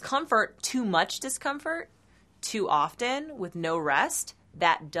discomfort, too much discomfort, too often with no rest,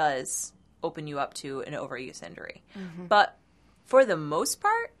 that does open you up to an overuse injury. But for the most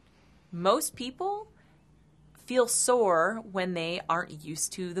part, most people feel sore when they aren't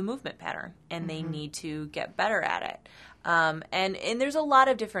used to the movement pattern and they need to get better at it. And there's a lot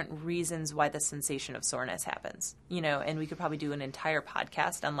of different reasons why the sensation of soreness happens, and we could probably do an entire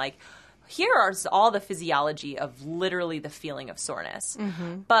podcast on like, here are all the physiology of literally the feeling of soreness.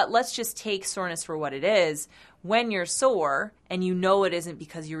 But let's just take soreness for what it is. When you're sore and it isn't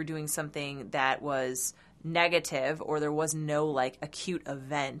because you were doing something that was negative or there was no like acute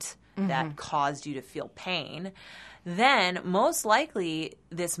event that caused you to feel pain, then most likely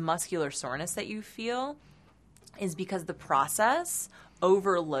this muscular soreness that you feel is because the process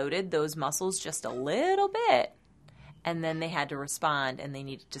overloaded those muscles just a little bit. And then they had to respond and they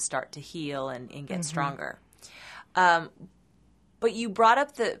needed to start to heal and get stronger. But you brought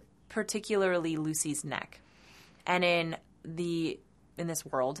up particularly Lucy's neck. And in this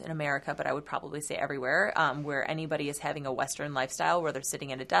world, in America, but I would probably say everywhere, where anybody is having a Western lifestyle where they're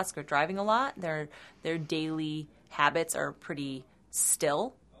sitting at a desk or driving a lot, their daily habits are pretty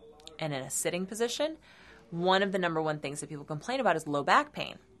still and in a sitting position. One of the number one things that people complain about is low back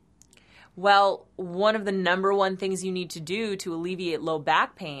pain. Well, one of the number one things you need to do to alleviate low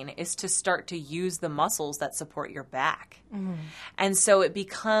back pain is to start to use the muscles that support your back. And so it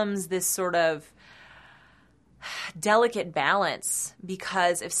becomes this sort of delicate balance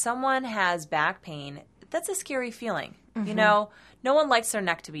because if someone has back pain, that's a scary feeling. No one likes their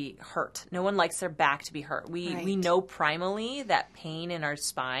neck to be hurt. No one likes their back to be hurt. We know primally that pain in our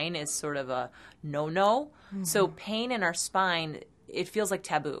spine is sort of a no-no. So pain in our spine, it feels like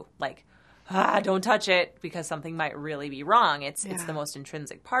taboo. Like, don't touch it because something might really be wrong. It's the most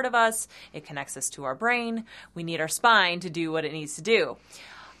intrinsic part of us. It connects us to our brain. We need our spine to do what it needs to do.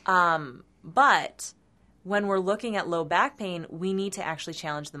 But when we're looking at low back pain, we need to actually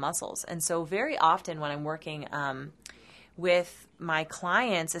challenge the muscles. And so very often when I'm working with my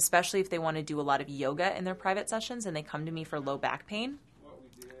clients, especially if they want to do a lot of yoga in their private sessions and they come to me for low back pain,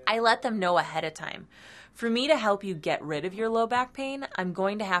 I let them know ahead of time. For me to help you get rid of your low back pain, I'm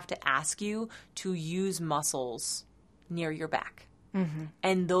going to have to ask you to use muscles near your back.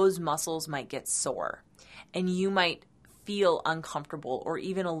 And those muscles might get sore. And you might feel uncomfortable or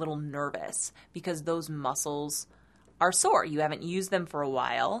even a little nervous because those muscles are sore. You haven't used them for a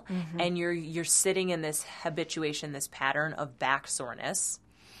while, and you're sitting in this habituation, this pattern of back soreness.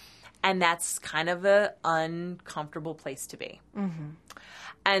 And that's kind of an uncomfortable place to be.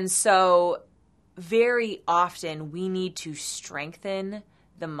 And so very often we need to strengthen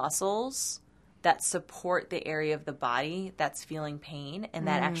the muscles that support the area of the body that's feeling pain. And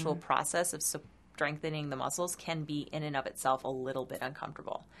that actual process of strengthening the muscles can be in and of itself a little bit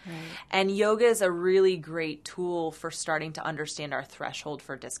uncomfortable. And yoga is a really great tool for starting to understand our threshold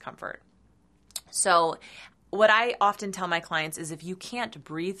for discomfort. So what I often tell my clients is if you can't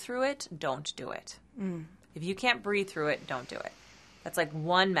breathe through it, don't do it. If you can't breathe through it, don't do it. That's like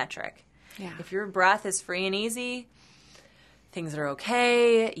one metric. Yeah. If your breath is free and easy, things are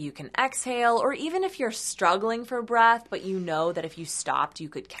okay, you can exhale, or even if you're struggling for breath, but you know that if you stopped, you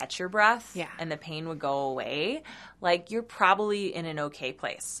could catch your breath and the pain would go away, like you're probably in an okay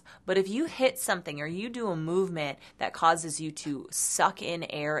place. But if you hit something or you do a movement that causes you to suck in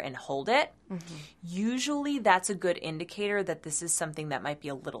air and hold it, usually that's a good indicator that this is something that might be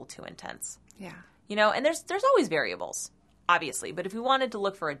a little too intense. Yeah. You know, and there's always variables, obviously. But if we wanted to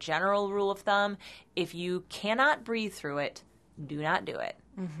look for a general rule of thumb, if you cannot breathe through it, do not do it.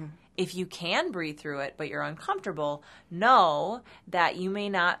 If you can breathe through it, but you're uncomfortable, know that you may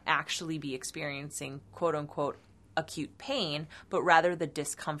not actually be experiencing quote unquote acute pain, but rather the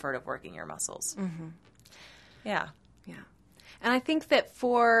discomfort of working your muscles. Yeah. Yeah. And I think that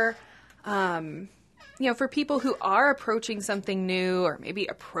for, for people who are approaching something new or maybe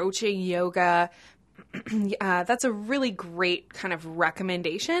approaching yoga, that's a really great kind of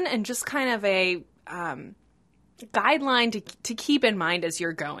recommendation and just kind of a guideline to keep in mind as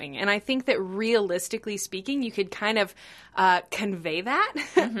you're going. And I think that realistically speaking, you could kind of convey that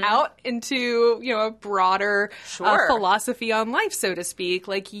out into, a broader philosophy on life, so to speak.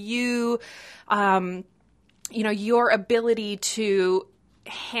 Like your ability to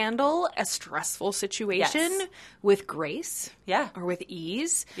handle a stressful situation with grace or with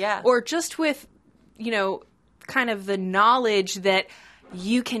ease or just with, kind of the knowledge that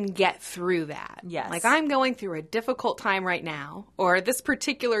you can get through that. Yes. Like, I'm going through a difficult time right now, or this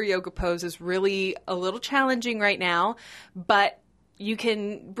particular yoga pose is really a little challenging right now, but you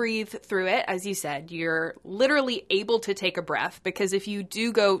can breathe through it. As you said, you're literally able to take a breath, because if you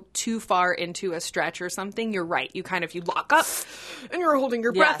do go too far into a stretch or something, you're right. You lock up and you're holding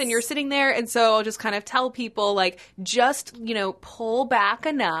your breath and you're sitting there. And so I'll just kind of tell people, like, just, pull back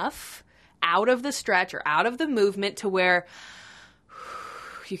enough out of the stretch or out of the movement to where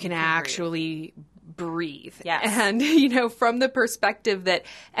you can actually breathe. Yes. And, from the perspective that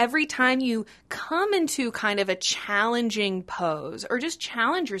every time you come into kind of a challenging pose or just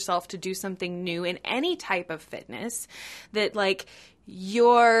challenge yourself to do something new in any type of fitness, that like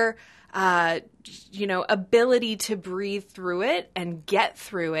your, ability to breathe through it and get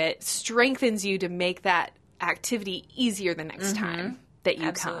through it strengthens you to make that activity easier the next time that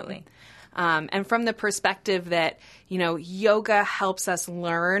you come. And from the perspective that, yoga helps us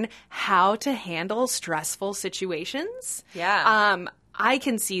learn how to handle stressful situations. Yeah. I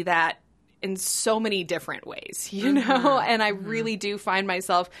can see that in so many different ways, and I really do find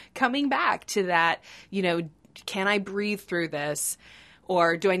myself coming back to that, can I breathe through this,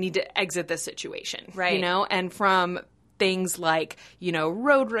 or do I need to exit this situation? Right. And from things like,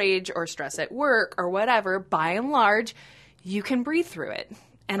 road rage or stress at work or whatever, by and large, you can breathe through it.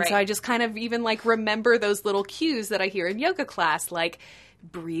 And so I just kind of even like remember those little cues that I hear in yoga class, like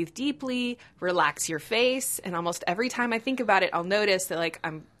breathe deeply, relax your face. And almost every time I think about it, I'll notice that like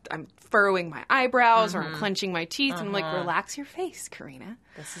I'm furrowing my eyebrows or I'm clenching my teeth and I'm like, relax your face, Karina.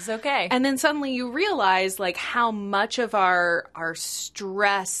 This is okay. And then suddenly you realize like how much of our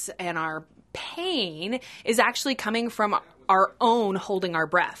stress and our pain is actually coming from our own holding our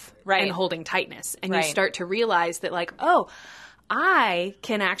breath and holding tightness. And you start to realize that like, oh, I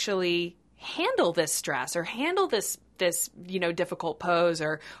can actually handle this stress or handle this difficult pose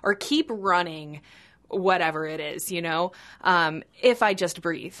or keep running whatever it is, if I just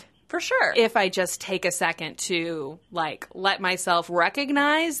breathe. For sure. If I just take a second to like let myself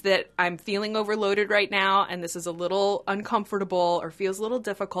recognize that I'm feeling overloaded right now and this is a little uncomfortable or feels a little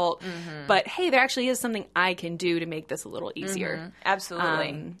difficult, but hey, there actually is something I can do to make this a little easier.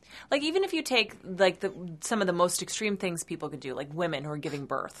 Absolutely. Like even if you take like some of the most extreme things people could do, like women who are giving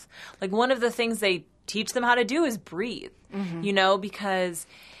birth, like one of the things they teach them how to do is breathe, because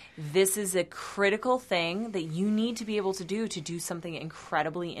this is a critical thing that you need to be able to do something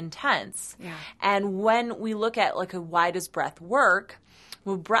incredibly intense. Yeah. And when we look at like why does breath work?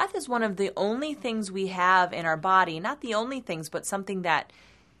 Well, breath is one of the only things we have in our body, not the only things, but something that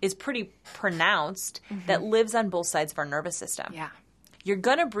is pretty pronounced that lives on both sides of our nervous system. Yeah. You're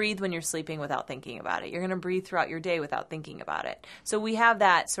going to breathe when you're sleeping without thinking about it. You're going to breathe throughout your day without thinking about it. So we have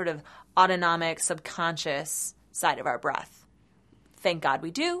that sort of autonomic, subconscious side of our breath. Thank God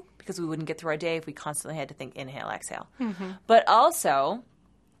we do, because we wouldn't get through our day if we constantly had to think inhale, exhale. Mm-hmm. But also,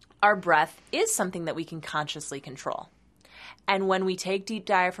 our breath is something that we can consciously control. And when we take deep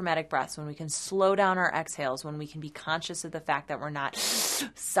diaphragmatic breaths, when we can slow down our exhales, when we can be conscious of the fact that we're not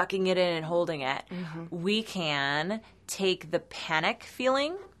sucking it in and holding it, we can take the panic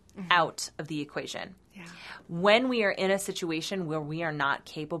feeling out of the equation. Yeah. When we are in a situation where we are not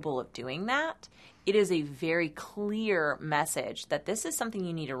capable of doing that, it is a very clear message that this is something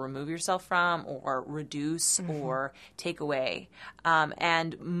you need to remove yourself from or reduce or take away.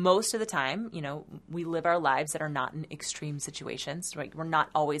 And most of the time, we live our lives that are not in extreme situations. Right? We're not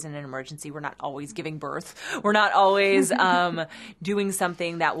always in an emergency. We're not always giving birth. We're not always doing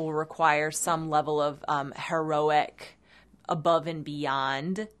something that will require some level of heroic above and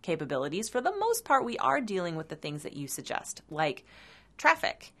beyond capabilities. For the most part, we are dealing with the things that you suggest, like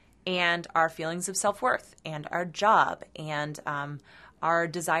traffic, and our feelings of self-worth, and our job, and our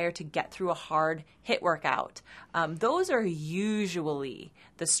desire to get through a hard HIIT workout. Those are usually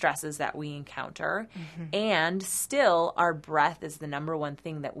the stresses that we encounter. And still, our breath is the number one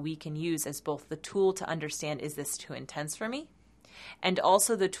thing that we can use as both the tool to understand, is this too intense for me? And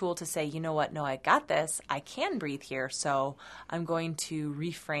also the tool to say, you know what, no, I got this. I can breathe here, so I'm going to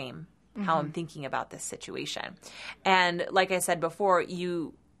reframe how I'm thinking about this situation. And like I said before,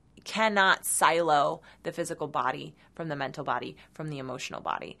 you cannot silo the physical body from the mental body, from the emotional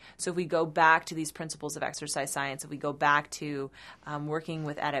body. So if we go back to these principles of exercise science, if we go back to working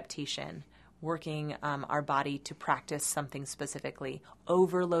with adaptation, working our body to practice something specifically,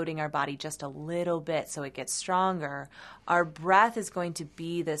 overloading our body just a little bit so it gets stronger, our breath is going to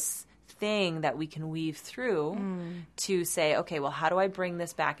be this thing that we can weave through to say, okay, well, how do I bring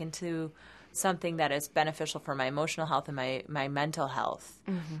this back into something that is beneficial for my emotional health and my mental health?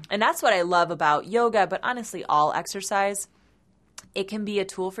 And that's what I love about yoga, but honestly, all exercise. It can be a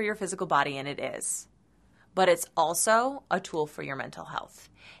tool for your physical body, and it is. But it's also a tool for your mental health.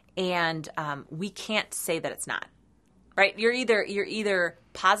 And we can't say that it's not. Right? You're either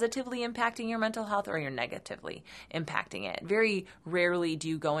positively impacting your mental health or you're negatively impacting it. Very rarely do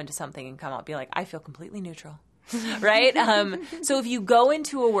you go into something and come out and be like, I feel completely neutral. Right? So if you go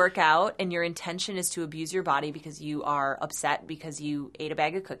into a workout and your intention is to abuse your body because you are upset because you ate a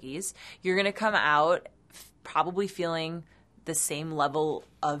bag of cookies, you're going to come out probably feeling the same level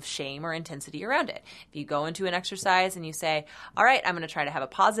of shame or intensity around it. If you go into an exercise and you say, all right, I'm going to try to have a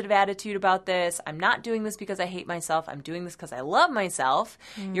positive attitude about this. I'm not doing this because I hate myself. I'm doing this because I love myself.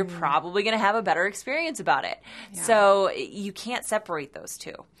 You're probably going to have a better experience about it. Yeah. So you can't separate those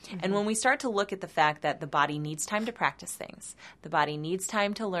two. And when we start to look at the fact that the body needs time to practice things, the body needs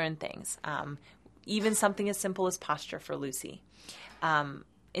time to learn things, even something as simple as posture for Lucy,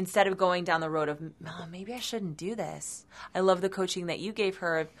 instead of going down the road of, oh, maybe I shouldn't do this. I love the coaching that you gave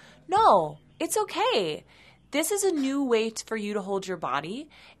her. No, it's okay. This is a new way for you to hold your body,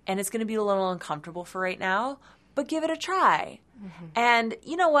 and it's going to be a little uncomfortable for right now, but give it a try. And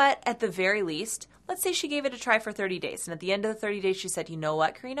you know what? At the very least, let's say she gave it a try for 30 days. And at the end of the 30 days, she said, you know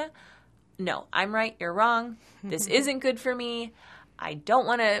what, Karina? No, I'm right. You're wrong. This isn't good for me. I don't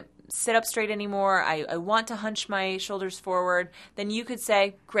want to sit up straight anymore. I want to hunch my shoulders forward. Then you could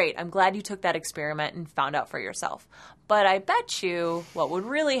say, great, I'm glad you took that experiment and found out for yourself. But I bet you what would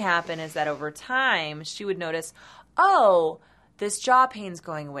really happen is that over time, she would notice, oh, this jaw pain's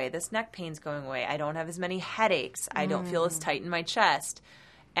going away. This neck pain's going away. I don't have as many headaches. I don't feel as tight in my chest.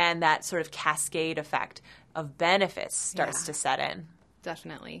 And that sort of cascade effect of benefits starts to set in.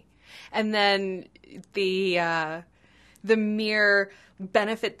 Definitely. And then the mere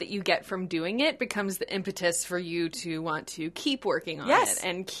benefit that you get from doing it becomes the impetus for you to want to keep working on it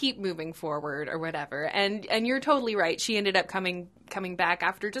and keep moving forward or whatever. And you're totally right. She ended up coming back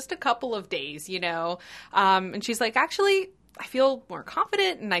after just a couple of days, and she's like, actually, I feel more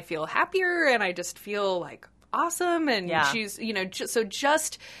confident and I feel happier and I just feel like awesome. And she's, so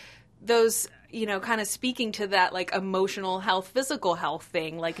just those, kind of speaking to that like emotional health, physical health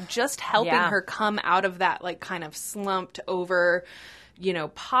thing, like just helping her come out of that like kind of slumped over,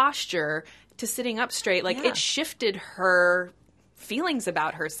 posture to sitting up straight. Like it shifted her feelings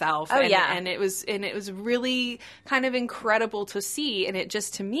about herself. And it was really kind of incredible to see. And it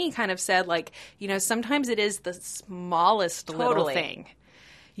just, to me, kind of said like, sometimes it is the smallest little thing,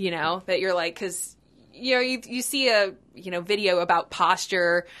 that you're like, because, you see a, video about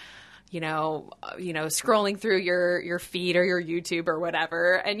posture, scrolling through your feed or your YouTube or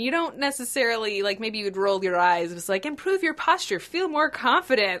whatever, and you don't necessarily, like, maybe you would roll your eyes. It's like, improve your posture, feel more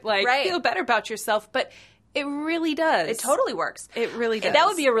confident, like, feel better about yourself. But it really does. It totally works. It really does. That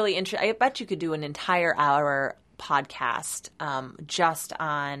would be a really interesting, I bet you could do an entire hour podcast just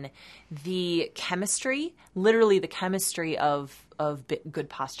on the chemistry, literally the chemistry of good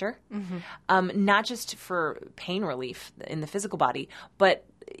posture, not just for pain relief in the physical body, but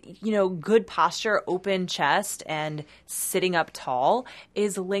good posture, open chest, and sitting up tall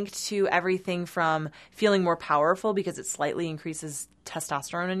is linked to everything from feeling more powerful because it slightly increases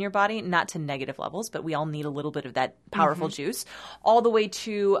testosterone in your body, not to negative levels, but we all need a little bit of that powerful juice, all the way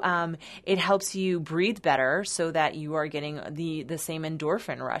to it helps you breathe better so that you are getting the same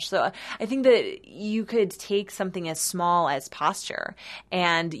endorphin rush. So I think that you could take something as small as posture,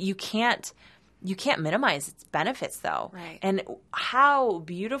 and you can't minimize its benefits, though. Right. And how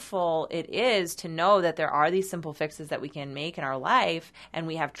beautiful it is to know that there are these simple fixes that we can make in our life, and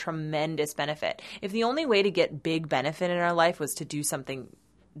we have tremendous benefit. If the only way to get big benefit in our life was to do something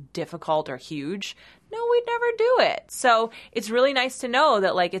difficult or huge, no, we'd never do it. So it's really nice to know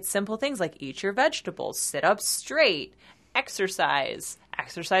that, like, it's simple things like eat your vegetables, sit up straight, exercise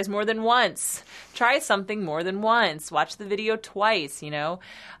more than once, try something more than once, watch the video twice,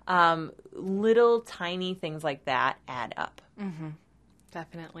 little tiny things like that add up.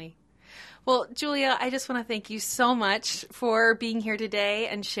 Definitely. Well, Julia, I just want to thank you so much for being here today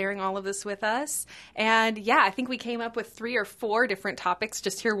and sharing all of this with us. And I think we came up with 3 or 4 different topics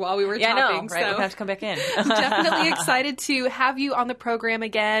just here while we were talking. I know, right? We'll have to come back in. I'm definitely excited to have you on the program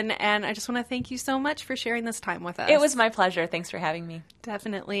again. And I just want to thank you so much for sharing this time with us. It was my pleasure. Thanks for having me.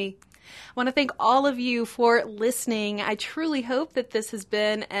 Definitely. I want to thank all of you for listening. I truly hope that this has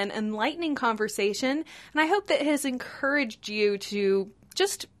been an enlightening conversation, and I hope that it has encouraged you to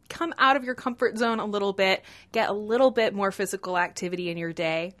just come out of your comfort zone a little bit, get a little bit more physical activity in your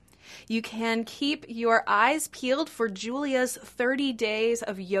day. You can keep your eyes peeled for Julia's 30 Days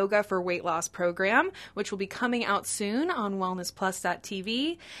of Yoga for Weight Loss program, which will be coming out soon on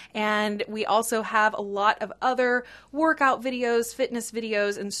wellnessplus.tv. And we also have a lot of other workout videos, fitness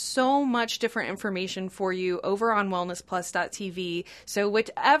videos, and so much different information for you over on wellnessplus.tv. So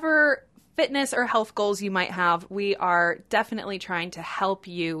whichever fitness or health goals you might have, we are definitely trying to help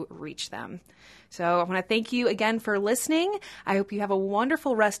you reach them. So I want to thank you again for listening. I hope you have a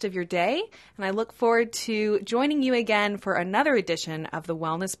wonderful rest of your day, and I look forward to joining you again for another edition of the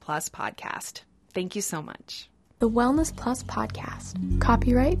Wellness Plus podcast. Thank you so much. The Wellness Plus podcast.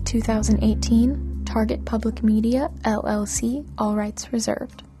 Copyright 2018. Target Public Media, LLC. All rights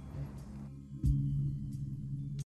reserved.